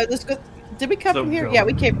 let's go. Did we come from here? Yeah,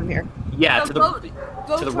 we came from here. Yeah, So to go the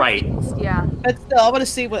towards right. east, yeah. But still, I want to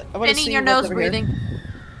see what. I want to Spinning see your what's nose, over here. breathing.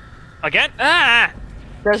 Again? Ah!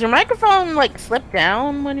 Does your microphone like slip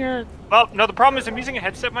down when you're? Well, no, the problem is I'm using a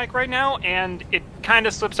headset mic right now, and it kind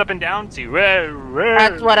of slips up and down to...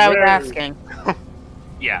 That's what I was asking.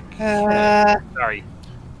 Yeah. Sorry.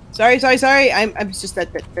 I'm just that.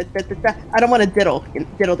 I don't want to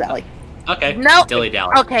diddle dally. Okay. No.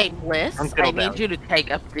 Dilly-dally. Okay, Bliss. I'm I fiddle need down. you to take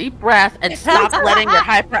a deep breath and stop letting your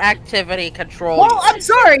hyperactivity control Well, you. I'm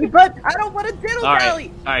sorry, but I don't want to diddle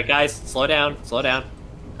dally. Alright, guys, slow down.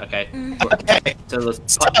 Okay. Okay. So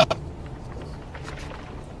let's... So,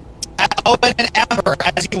 Owen and Amber,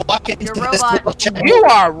 as you walk into Your this robot. little chamber, You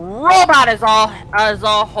are robot is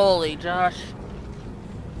all holy, Josh.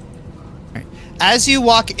 as you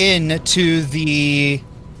walk into the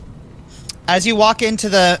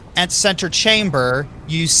center chamber,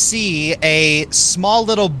 you see a small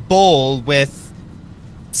little bowl with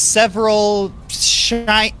several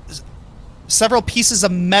pieces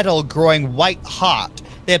of metal growing white hot.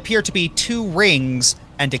 They appear to be 2 rings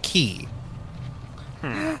and a key.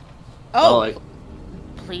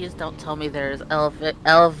 Please don't tell me there's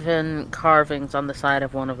elven carvings on the side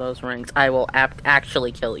of one of those rings. I will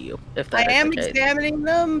actually kill you if that I is am the case. examining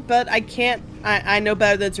them, but I can't. I know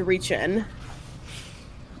better than to reach in.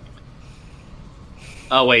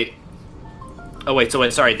 Oh wait. So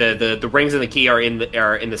sorry. The rings and the key are in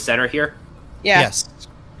the center here. Yeah. Yes.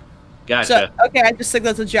 Gotcha. So okay, I just think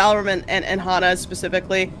that's a Jalram and Hana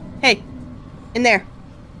specifically. Hey, in there.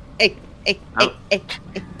 Hey.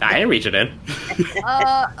 I didn't reach it in.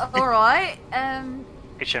 Alright.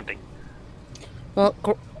 It's empty. Well,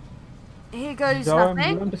 Here goes Darn, you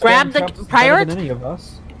nothing. understand Grab the chaps better than priority- any of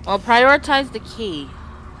us. I'll prioritize the key.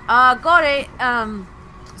 Got it.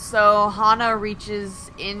 So Hana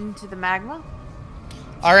reaches into the magma.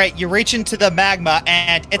 Alright, you reach into the magma,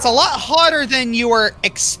 and it's a lot harder than you were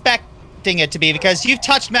expecting it to be, because you've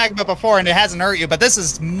touched magma before and it hasn't hurt you, but this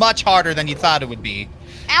is much harder than you thought it would be.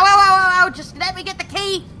 Ow! Just let me get the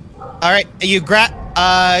key. Alright, you grab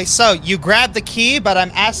you grab the key, but I'm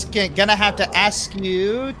gonna have to ask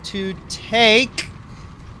you to take,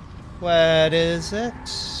 what is it?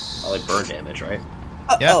 Probably burn damage, right?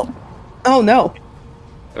 Yeah. Oh no.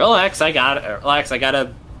 Relax, I got it. Relax, I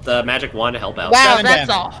got the magic wand to help out. Wow, 7 that's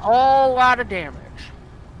damage. a whole lot of damage.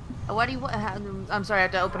 What do you? I'm sorry, I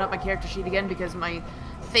have to open up my character sheet again because my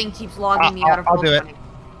thing keeps logging me out of. I'll do it.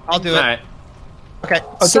 I'll do it. Alright. Okay,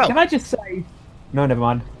 Okay, so can I just say? No, never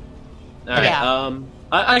mind. Alright, Yeah.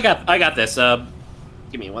 I got this.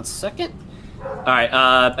 Give me 1 second. Alright,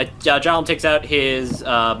 Jalum takes out his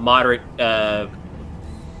moderate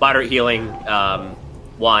healing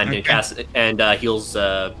wand and casts and heals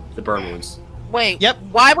the burn wounds. Wait. Yep.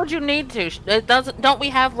 Why would you need to? It doesn't. Don't we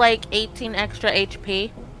have like 18 extra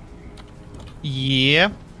HP?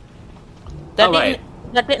 yeah.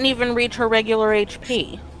 That didn't even reach her regular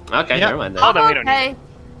HP. Okay, Yep. never mind then. Oh, then we don't need Okay. it.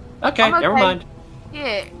 Okay, I'm never okay. mind.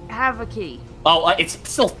 Here, have a key. Oh, it's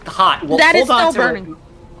still hot. Well, That is hold on still to burning. It.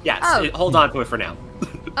 Yes, Oh. hold on to it for now.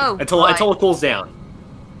 Oh. until right. it cools down.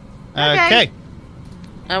 Okay.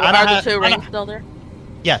 Are I don't the have- 2 I rings don't- still there?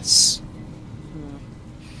 Yes.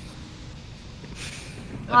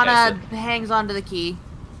 Hana hangs onto the key.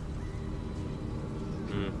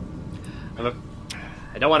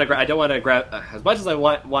 I don't want to grab as much as I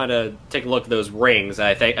want to take a look at those rings.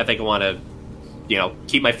 I think I want to,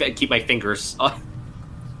 keep my fingers.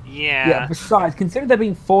 Yeah. Besides, considering they're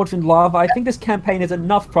being forged in lava, I think this campaign has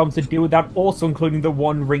enough problems to deal with that, also including the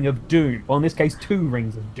one ring of doom. Well, in this case, 2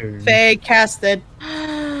 rings of doom. Faye casted.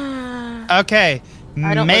 Okay.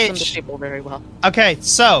 I don't listen to people very well. Okay,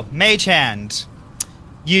 so Mage Hand,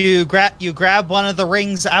 you grab one of the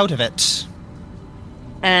rings out of it.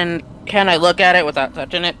 And can I look at it without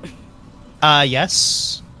touching it?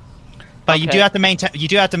 Yes. But Okay. you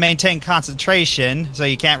do have to maintain concentration, so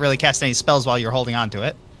you can't really cast any spells while you're holding on to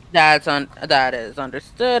it. That is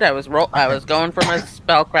understood. I was going for my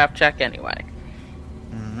spellcraft check anyway.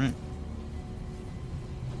 Alright.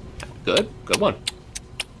 Good one.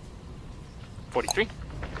 43.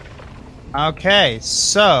 Okay,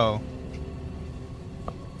 so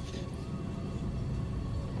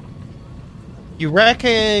you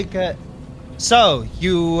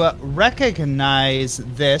recognize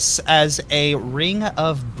this as a ring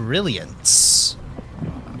of brilliance.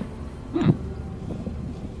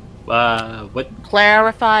 What?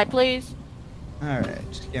 Clarify, please. All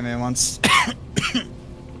right, give me one.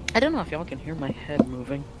 I don't know if y'all can hear my head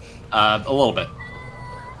moving. A little bit.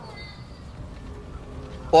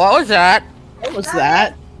 What was that? What was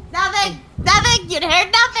that? Nothing! Nothing! You heard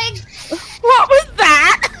nothing! What was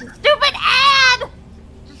that? Stupid ad!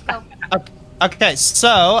 Just go. Okay,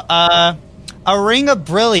 so a ring of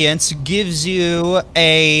brilliance gives you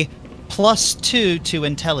a +2 to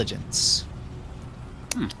intelligence.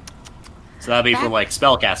 So that'd be for like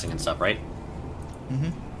spell casting and stuff, right?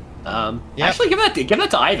 Mm-hmm. Yep. Actually, give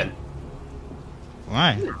that to Ivan.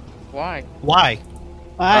 Why? Why? Why?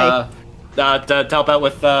 Bye. To help out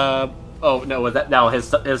with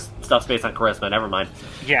his stuff's based on charisma. Never mind.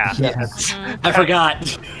 Yeah. Yes. I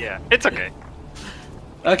forgot. Yeah. It's okay.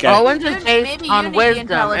 Okay. Owen's is Maybe based you on need the wisdom.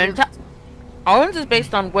 intelligence. Owen's is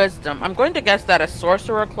based on wisdom. I'm going to guess that a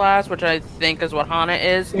sorcerer class, which I think is what Hana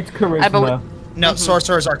is. It's charisma. I believe. No,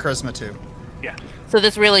 sorcerers are charisma too. Yeah. So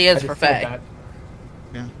this really I is just for said Fae. that.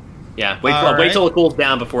 Yeah. All Wait right. till it cools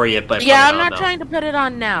down before you. But Yeah, put I'm it on, not though. trying to put it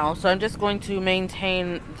on now, so I'm just going to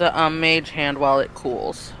maintain the mage hand while it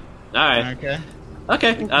cools. All right. Okay.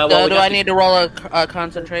 Okay. Do I need to roll a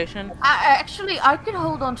concentration? Actually, I could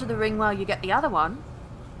hold on to the ring while you get the other one.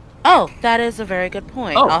 Oh, that is a very good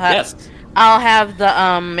point. Oh, I'll have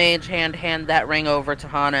the mage hand that ring over to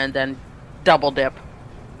Hana and then double dip.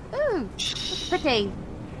 Ooh, that's pretty.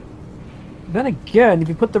 Then again, if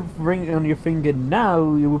you put the ring on your finger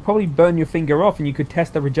now, you will probably burn your finger off and you could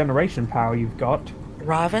test the regeneration power you've got.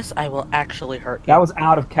 Ravis, I will actually hurt you. That was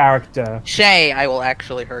out of character. Shay, I will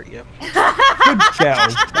actually hurt you. Good shell.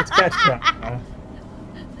 That's better.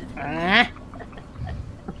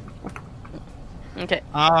 Okay.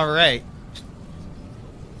 All right.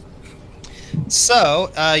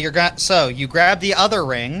 So you grab the other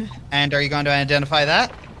ring, and are you going to identify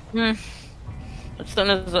that? As soon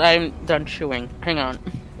as I'm done chewing. Hang on.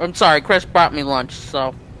 I'm sorry, Chris brought me lunch, so...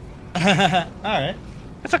 All right.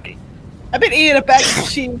 It's okay. I've been eating a bag of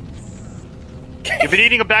cheese. You've been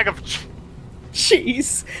eating a bag of.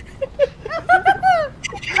 Cheese.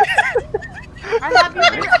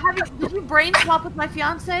 Did you brain swap with my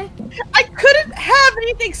fiance? I couldn't have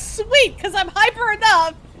anything sweet because I'm hyper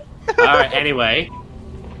enough. All right. Anyway,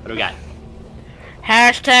 what do we got?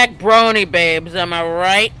 Hashtag brony babes, am I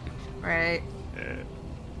right? Right.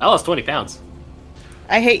 Oh, it's 20 pounds.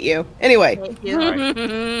 I hate you. Anyway. Thank you.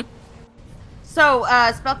 Alright. So,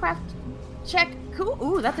 spellcraft check. Cool.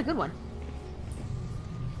 Ooh, that's a good one.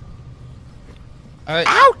 All right.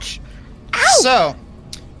 Ouch! So,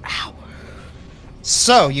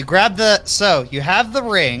 so you grab the. So you have the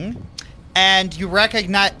ring, and you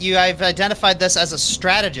recognize. I've identified this as a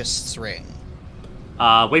strategist's ring.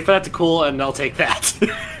 Wait for that to cool, and I'll take that.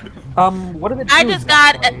 What did it do I just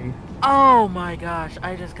got exactly? Oh my gosh,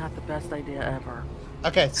 I just got the best idea ever.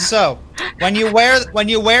 Okay, so when you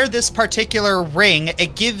wear this particular ring,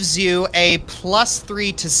 it gives you a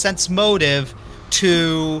 +3 to sense motive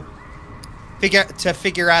to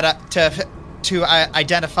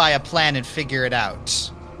identify a plan and figure it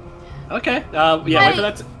out. Okay. Yeah. Wait for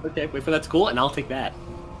that. Wait for that to cool, and I'll take that.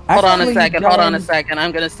 Hold on a Actually, second, hold on a John- second.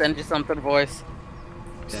 I'm gonna send you something, voice.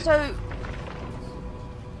 Okay. So,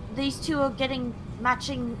 these two are getting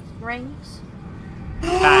matching rings.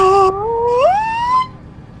 That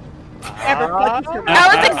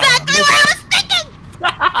was exactly what I was thinking.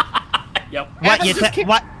 Yep.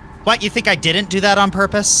 What you think I didn't do that on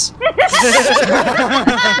purpose?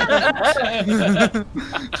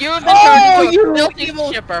 You've been turned into a filthy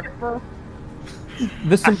shipper.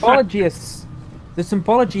 The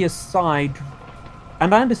symbology aside,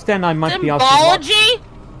 and I understand I might be asking. Symbology?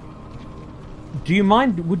 Do you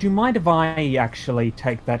mind? Would you mind if I actually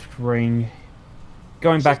take that ring?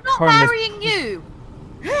 Going back She's home. not marrying you.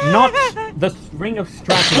 Not the ring of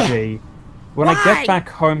strategy. When I get back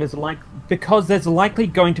home, because there's likely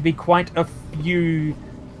going to be quite a few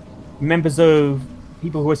members of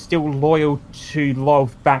people who are still loyal to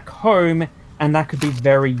Love back home, and that could be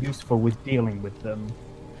very useful with dealing with them.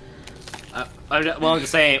 I'm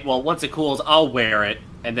just saying. Well, once it cools, I'll wear it,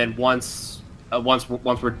 and then once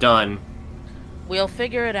we're done. We'll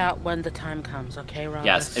figure it out when the time comes, okay, Robert?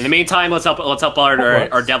 Yes. In the meantime, let's help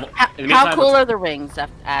our devil. How cool are the rings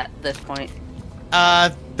at this point?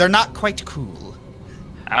 They're not quite cool.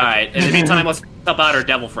 All right. In the meantime, let's help out our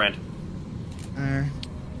devil friend.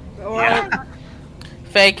 Yeah.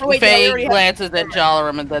 Faye already glances at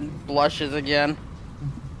Jalaram and then blushes again.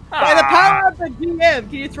 By the power of the GM,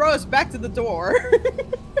 can you throw us back to the door?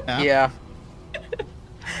 Yeah.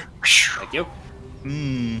 Thank you.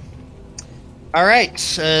 All right.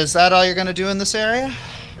 Is that all you're gonna do in this area?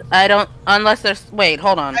 I don't. Unless there's. Wait.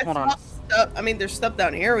 Hold on. I mean, there's stuff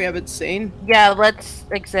down here we haven't seen. Yeah. Let's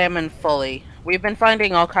examine fully. We've been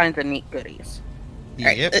finding all kinds of neat goodies.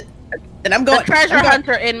 Yep. And I'm going. The treasure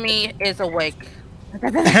hunter in me is awake.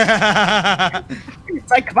 It's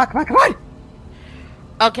like, come on.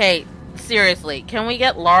 Okay. Seriously, can we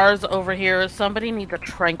get Lars over here? Somebody needs a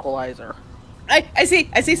tranquilizer. I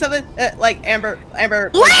see something like Amber.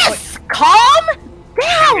 Yes! Calm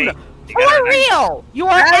down! You For real! You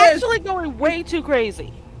are Travis! actually going way too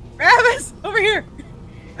crazy. Travis, over here.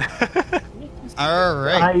 All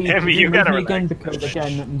right. Amber, you gotta again relax. because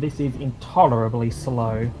again this is intolerably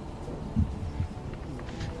slow.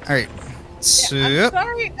 All right. So.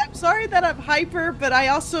 I'm sorry that I'm hyper, but I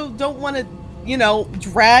also don't want to,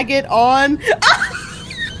 drag it on.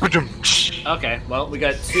 Okay. Well, we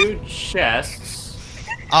got 2 chests.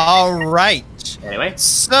 All right. Anyway.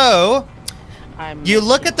 So. You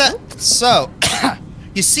look at that. So.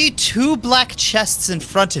 You see 2 black chests in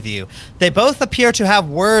front of you. They both appear to have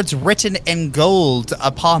words written in gold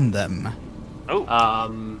upon them.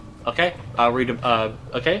 Oh. Okay. I'll read them.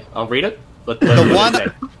 Okay. I'll read it.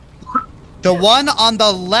 The one on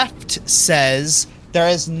the left says, "There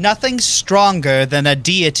is nothing stronger than a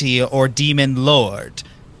deity or demon lord."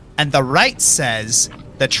 And the right says,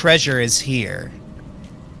 "The treasure is here."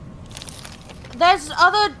 There's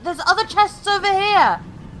other chests over here.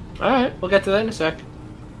 Alright, we'll get to that in a sec.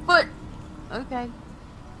 But okay.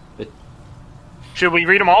 Should we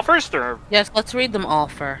read them all first, or? Yes, let's read them all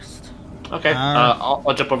first. Okay.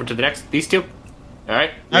 I'll jump over to the next. These 2.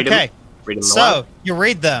 Alright. Okay. Read them So, you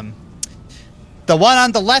read them. The one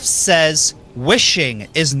on the left says, "Wishing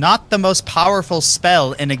is not the most powerful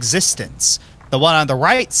spell in existence." The one on the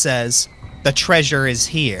right says, "The treasure is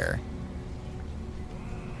here."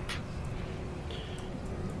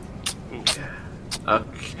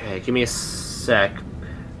 Okay, give me a sec.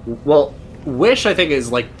 Well, wish I think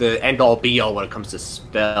is like the end all be all when it comes to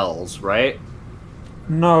spells, right?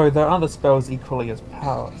 No, there are other spells equally as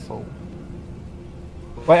powerful.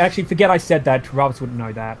 Wait, actually, forget I said that. Roberts wouldn't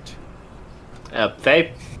know that.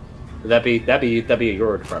 Faye, that'd be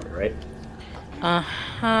your department, right?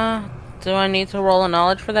 Do I need to roll a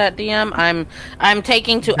knowledge for that, DM? I'm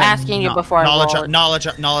taking to asking you before I roll.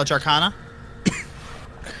 Knowledge Arcana.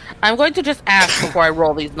 I'm going to just ask before I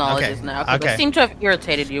roll these knowledges Okay. now, because Okay. I seem to have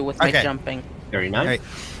irritated you with my Okay. jumping. Very nice. All right.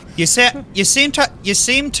 You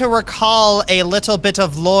seem to recall a little bit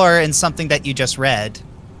of lore in something that you just read.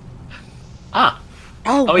 Ah.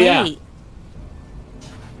 Oh wait. Yeah.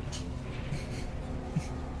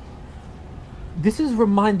 This is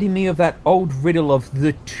reminding me of that old riddle of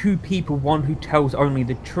the 2 people, one who tells only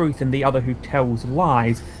the truth and the other who tells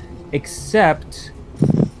lies. Except,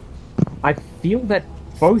 I feel that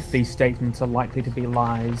both these statements are likely to be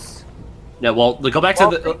lies. No, well, go back to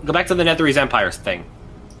the Netherese Empire thing.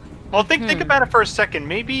 Well, think about it for a second.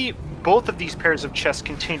 Maybe both of these pairs of chests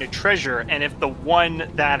contain a treasure, and if the one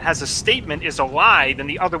that has a statement is a lie, then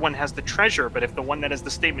the other one has the treasure. But if the one that has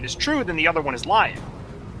the statement is true, then the other one is lying.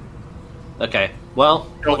 Okay. Well,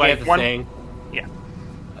 So, looking like, at the one- thing, Yeah.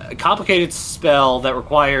 a complicated spell that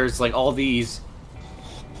requires like all these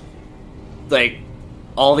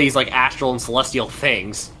astral and celestial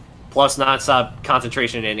things, plus non-stop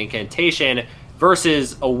concentration and incantation,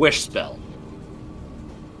 versus a wish spell.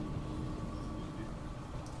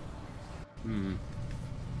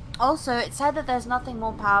 Also, it said that there's nothing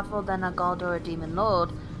more powerful than a god or a demon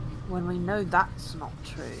lord. when we know that's not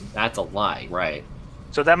true. That's a lie, right?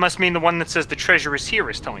 So that must mean the one that says the treasure is here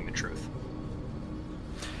is telling the truth.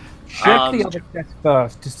 Check the other chest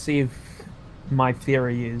first to see if my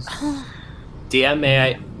theory is... DM,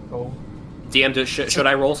 may I... Oh. DM, should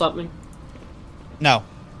I roll something? No.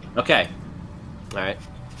 Okay. Alright.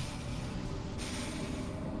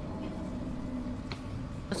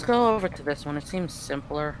 Let's go over to this one. It seems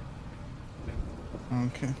simpler.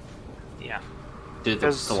 Okay. Yeah.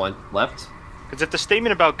 The one left? Because if the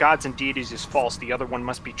statement about gods and deities is false, the other one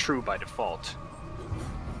must be true by default.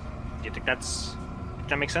 Do you think that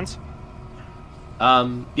makes sense?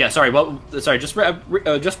 Yeah, sorry, sorry, just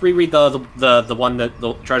reread the one that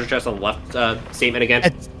the treasure chest on the left statement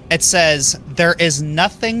again. It says, there is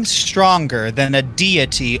nothing stronger than a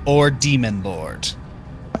deity or demon lord.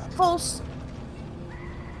 False.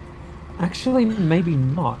 Actually, maybe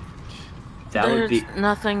not. That would be... There's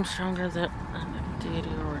nothing stronger than a deity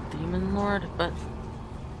or a demon lord, but...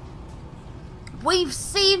 We've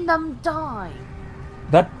seen them die.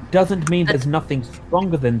 That doesn't mean there's nothing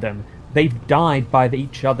stronger than them. They've died by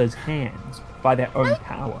each other's hands, by their own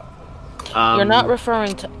power. You're not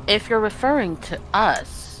referring to... If you're referring to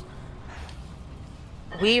us,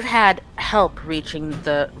 we've had help reaching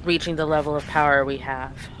the level of power we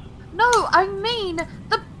have. No, I mean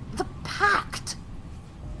the pact.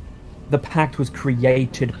 The pact was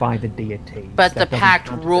created by the deity. But the pact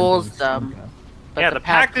rules them. Yeah, the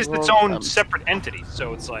pact is its own separate entity,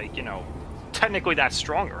 so it's like, technically that's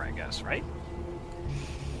stronger, I guess, right?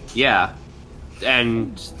 Yeah.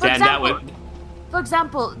 And then that would... For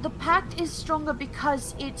example, the pact is stronger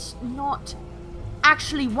because it's not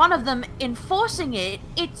actually one of them enforcing it,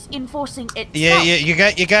 it's enforcing itself. Yeah, you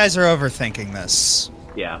guys are overthinking this.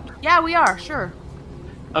 Yeah. Yeah, we are, sure.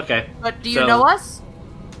 Okay. But do you know us?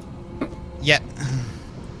 Yeah.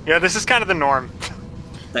 Yeah, this is kind of the norm.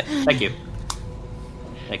 Thank you.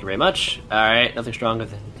 Thank you very much. Alright, nothing stronger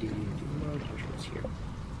than the here.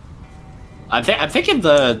 I'm thinking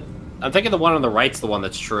the one on the right's the one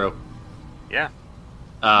that's true. Yeah.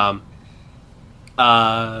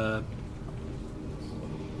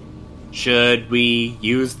 Should we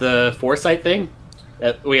use the foresight thing?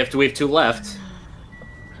 We have two left.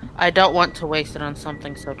 I don't want to waste it on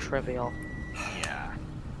something so trivial. Yeah.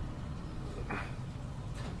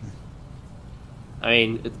 I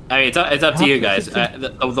mean, it's up to you guys.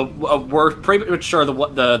 We're pretty much sure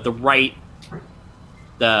the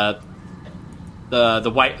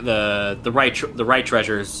right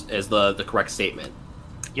treasures is the correct statement.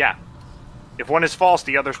 Yeah. If one is false,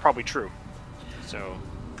 the other's probably true. So,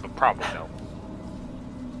 probably no.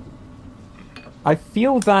 I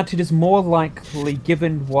feel that it is more likely,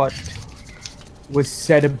 given what was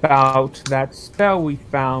said about that spell we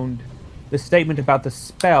found, the statement about the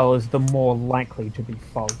spell is the more likely to be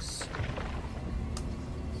false.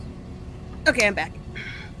 Okay, I'm back.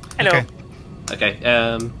 Hello. Okay.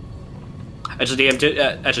 Actually,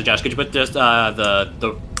 DM, actually, Josh, could you put just the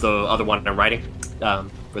other one in writing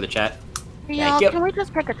for the chat? Yeah, can we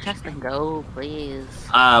just pick a chest and go, please?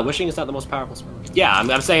 Wishing is not the most powerful spell. Yeah,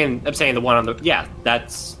 I'm saying the one on the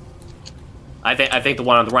that's. I think the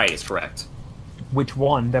one on the right is correct. Which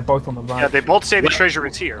one? They're both on the right. Yeah, they both say the treasure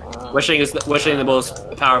is here. Wishing the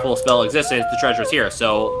most powerful spell existence. The treasure is here.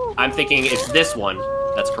 So I'm thinking it's this one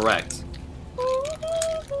that's correct.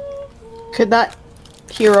 Could not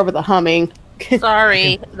hear over the humming.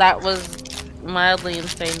 Sorry, that was mildly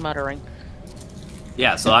insane muttering.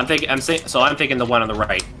 Yeah, so I'm thinking the one on the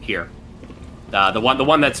right here. The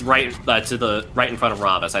one that's right to the right in front of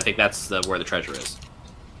Ravas. I think that's where the treasure is.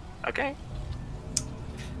 Okay.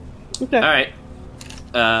 Okay. All right.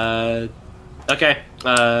 Okay.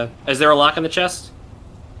 Is there a lock on the chest?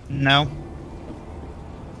 No.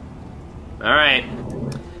 All right.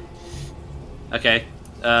 Okay.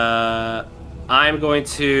 I'm going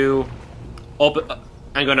to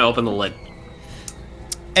open the lid.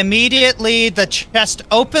 Immediately, the chest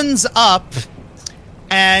opens up,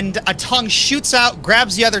 and a tongue shoots out,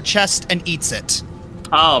 grabs the other chest, and eats it.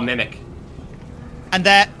 Oh, mimic. And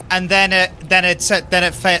then it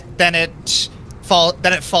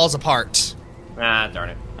falls apart. Ah,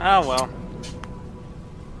 darn it. Oh, well.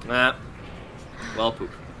 Well,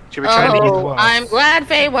 poop. Should we try to eat? I'm glad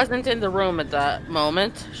Faye wasn't in the room at that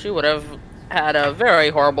moment. She would have had a very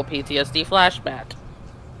horrible PTSD flashback.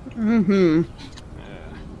 Mm-hmm.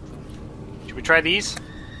 Should we try these?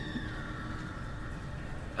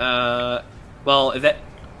 Well, that...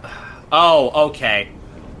 Oh, okay.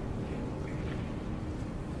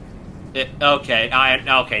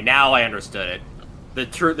 Okay, now I understood it.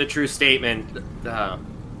 The true statement,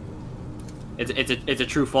 It's a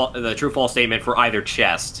true false statement for either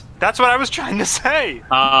chest. That's what I was trying to say.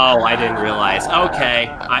 Oh, I didn't realize. Okay,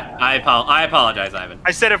 I apologize, Ivan.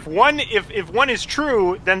 I said if one is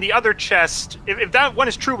true, then the other chest. If that one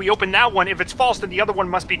is true, we open that one. If it's false, then the other one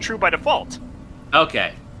must be true by default.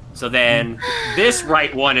 Okay, so then this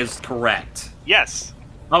right one is correct. Yes.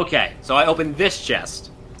 Okay, so I open this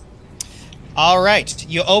chest. All right,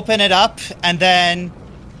 you open it up, and then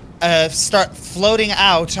start floating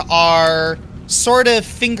out are sort of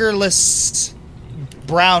fingerless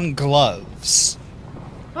brown gloves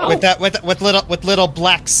with little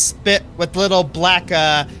black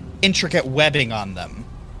intricate webbing on them.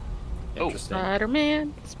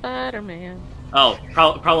 Interesting. Spider-Man. Oh,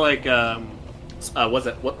 probably like was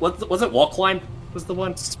it wall climb? Was the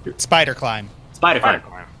one Spider climb. Spider climb.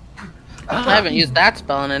 I haven't used that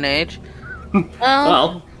spell in an age.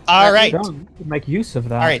 Well, all right. Make use of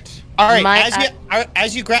that. All right.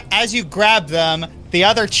 As you grab them, the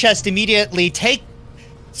other chest immediately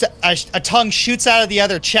a tongue shoots out of the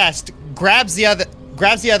other chest, grabs the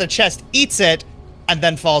other chest, eats it, and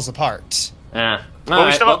then falls apart. But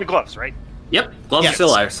we still have the gloves, right? Yep, gloves are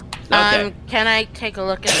still ours. Okay. Can I take a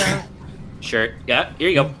look at them? Sure. Yeah. Here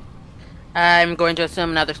you go. I'm going to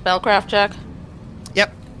assume another spellcraft check.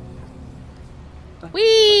 Yep.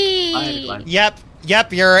 Whee!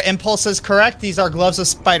 Yep, your impulse is correct. These are gloves of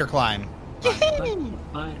spider climb. Okay.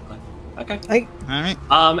 All right.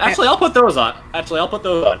 Actually, I'll put those on.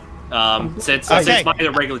 Since mine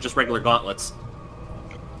are regular gauntlets.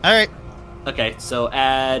 All right. Okay, so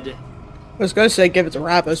add. I was gonna say give it to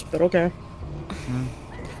Rappus, but okay.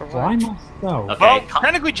 Why myself? Okay. Well,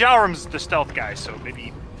 technically Jalrum's the stealth guy, so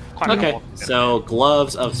maybe. Okay. So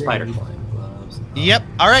gloves of spider climb. Yep.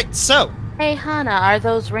 All right. So. Hey, Hana, are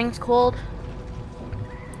those rings cold?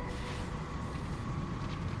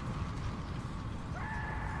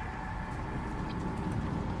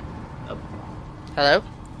 Hello?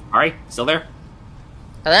 Ari, still there?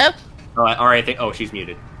 Hello? Oh, Ari, I think. Oh, she's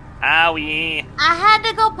muted. Owie. I had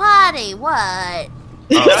to go potty. What? I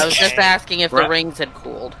was just asking if the rings had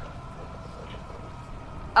cooled.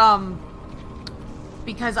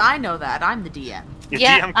 Because I know that. I'm the DM.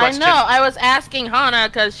 DM I know. I was asking Hana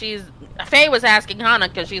because Faye was asking Hana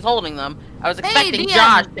because she's holding them. I was expecting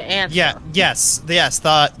Josh to answer. Yeah. Yes.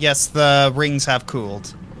 The rings have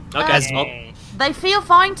cooled. Okay. They feel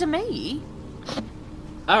fine to me.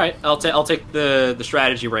 All right. I'll take the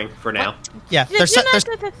strategy ring for now. Yeah. They're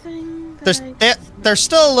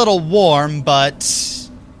still a little warm, but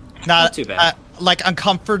not too bad. Like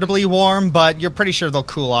uncomfortably warm, but you're pretty sure they'll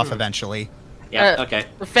cool off eventually. Yeah. Okay.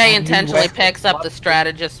 Faye intentionally picks up the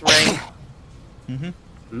strategist ring.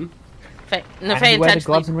 Faye Can you wear the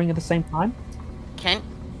gloves and ring at the same time?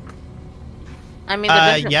 I mean,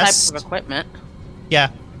 they're different yes. types of equipment.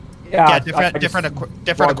 Yeah. Yeah, different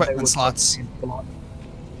equipment slots.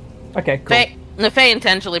 Okay, cool. Faye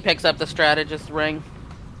intentionally picks up the strategist ring.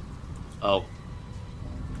 Oh.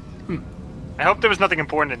 I hope there was nothing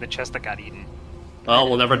important in the chest that got eaten. Well,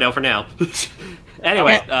 we'll never know for now.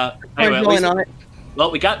 Anyway, well,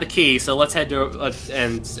 we got the key, so let's head to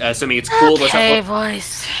and assuming it's cool. Okay,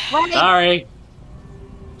 voice. Sorry.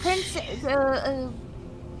 Princess,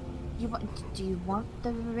 do you want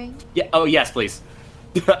the ring? Yeah. Oh, yes, please.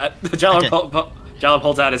 Jalum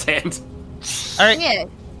holds out his hand. All right. Here,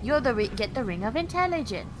 get the ring of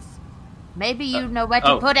intelligence. Maybe you know where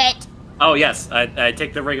to put it. Oh yes, I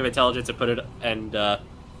take the ring of intelligence and put it and give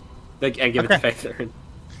it to Faith.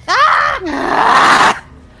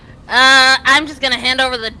 I'm just gonna hand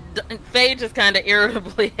over the. Faye just kind of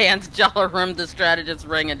irritably hands Jalum the strategist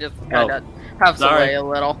ring and just kind of puffs away a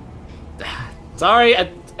little. Sorry,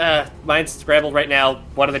 mine's scrambled right now.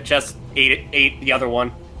 One of the chests ate the other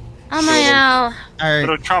one. Amael. All right. A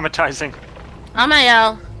little traumatizing.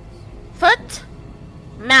 Amael. Foot.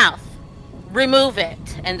 Mouth. Remove it.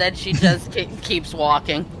 And then she just keeps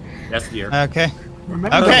walking. Yes, dear. Okay.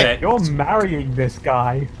 Remember, you're marrying this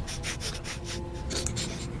guy.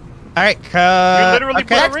 All right. You literally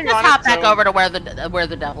put a ring on it. Let's hop back over to where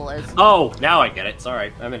the devil is. Oh, now I get it.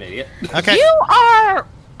 Sorry, I'm an idiot. Okay. You are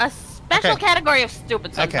a special category of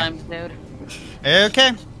stupid sometimes, dude.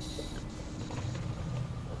 Okay.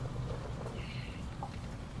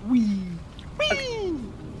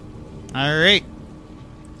 All right.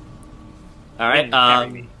 All right.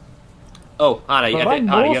 Oh, Hana, you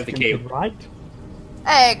have the key. Right?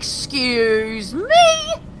 Excuse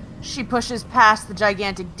me? She pushes past the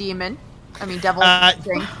gigantic demon. I mean, devil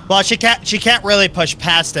thing. Well, she can't really push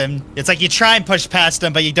past him. It's like you try and push past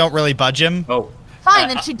him, but you don't really budge him. Oh. Fine,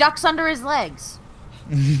 then she ducks under his legs.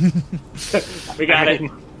 We got it.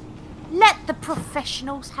 Let the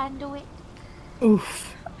professionals handle it.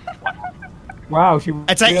 Oof. Wow, she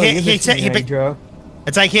It's like really he is a teenager.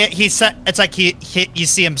 It's like you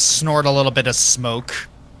see him snort a little bit of smoke.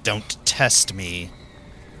 Don't test me.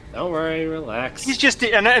 Don't worry, relax. He's just,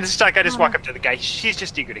 and it's like I just walk up to the guy. She's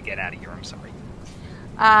just eager to get out of here. I'm sorry.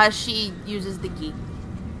 She uses the key.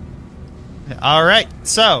 All right,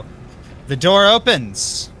 so the door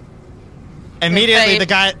opens. Immediately, the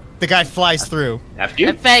guy flies through. After you.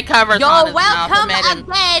 And Faye covers You're Hana's welcome mouth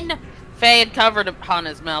again. Faye had covered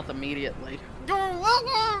Hana's mouth immediately.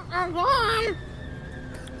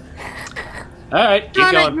 Alright,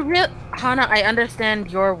 keep going. Hana, I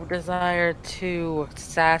understand your desire to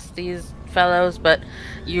sass these fellows, but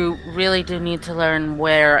you really do need to learn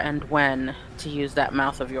where and when to use that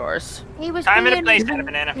mouth of yours. He was Time being and a place, Hannah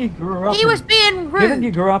Banana. He was being rude. Given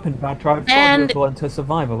you grew up in bad tribes, And- you've learned her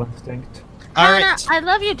survival instinct. All Hannah, right. I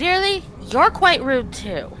love you dearly. You're quite rude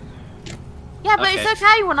too. Yeah, but it's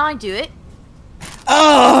okay when I do it.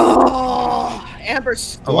 Oh, Amber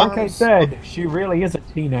storms. Like I said, she really is a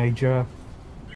teenager.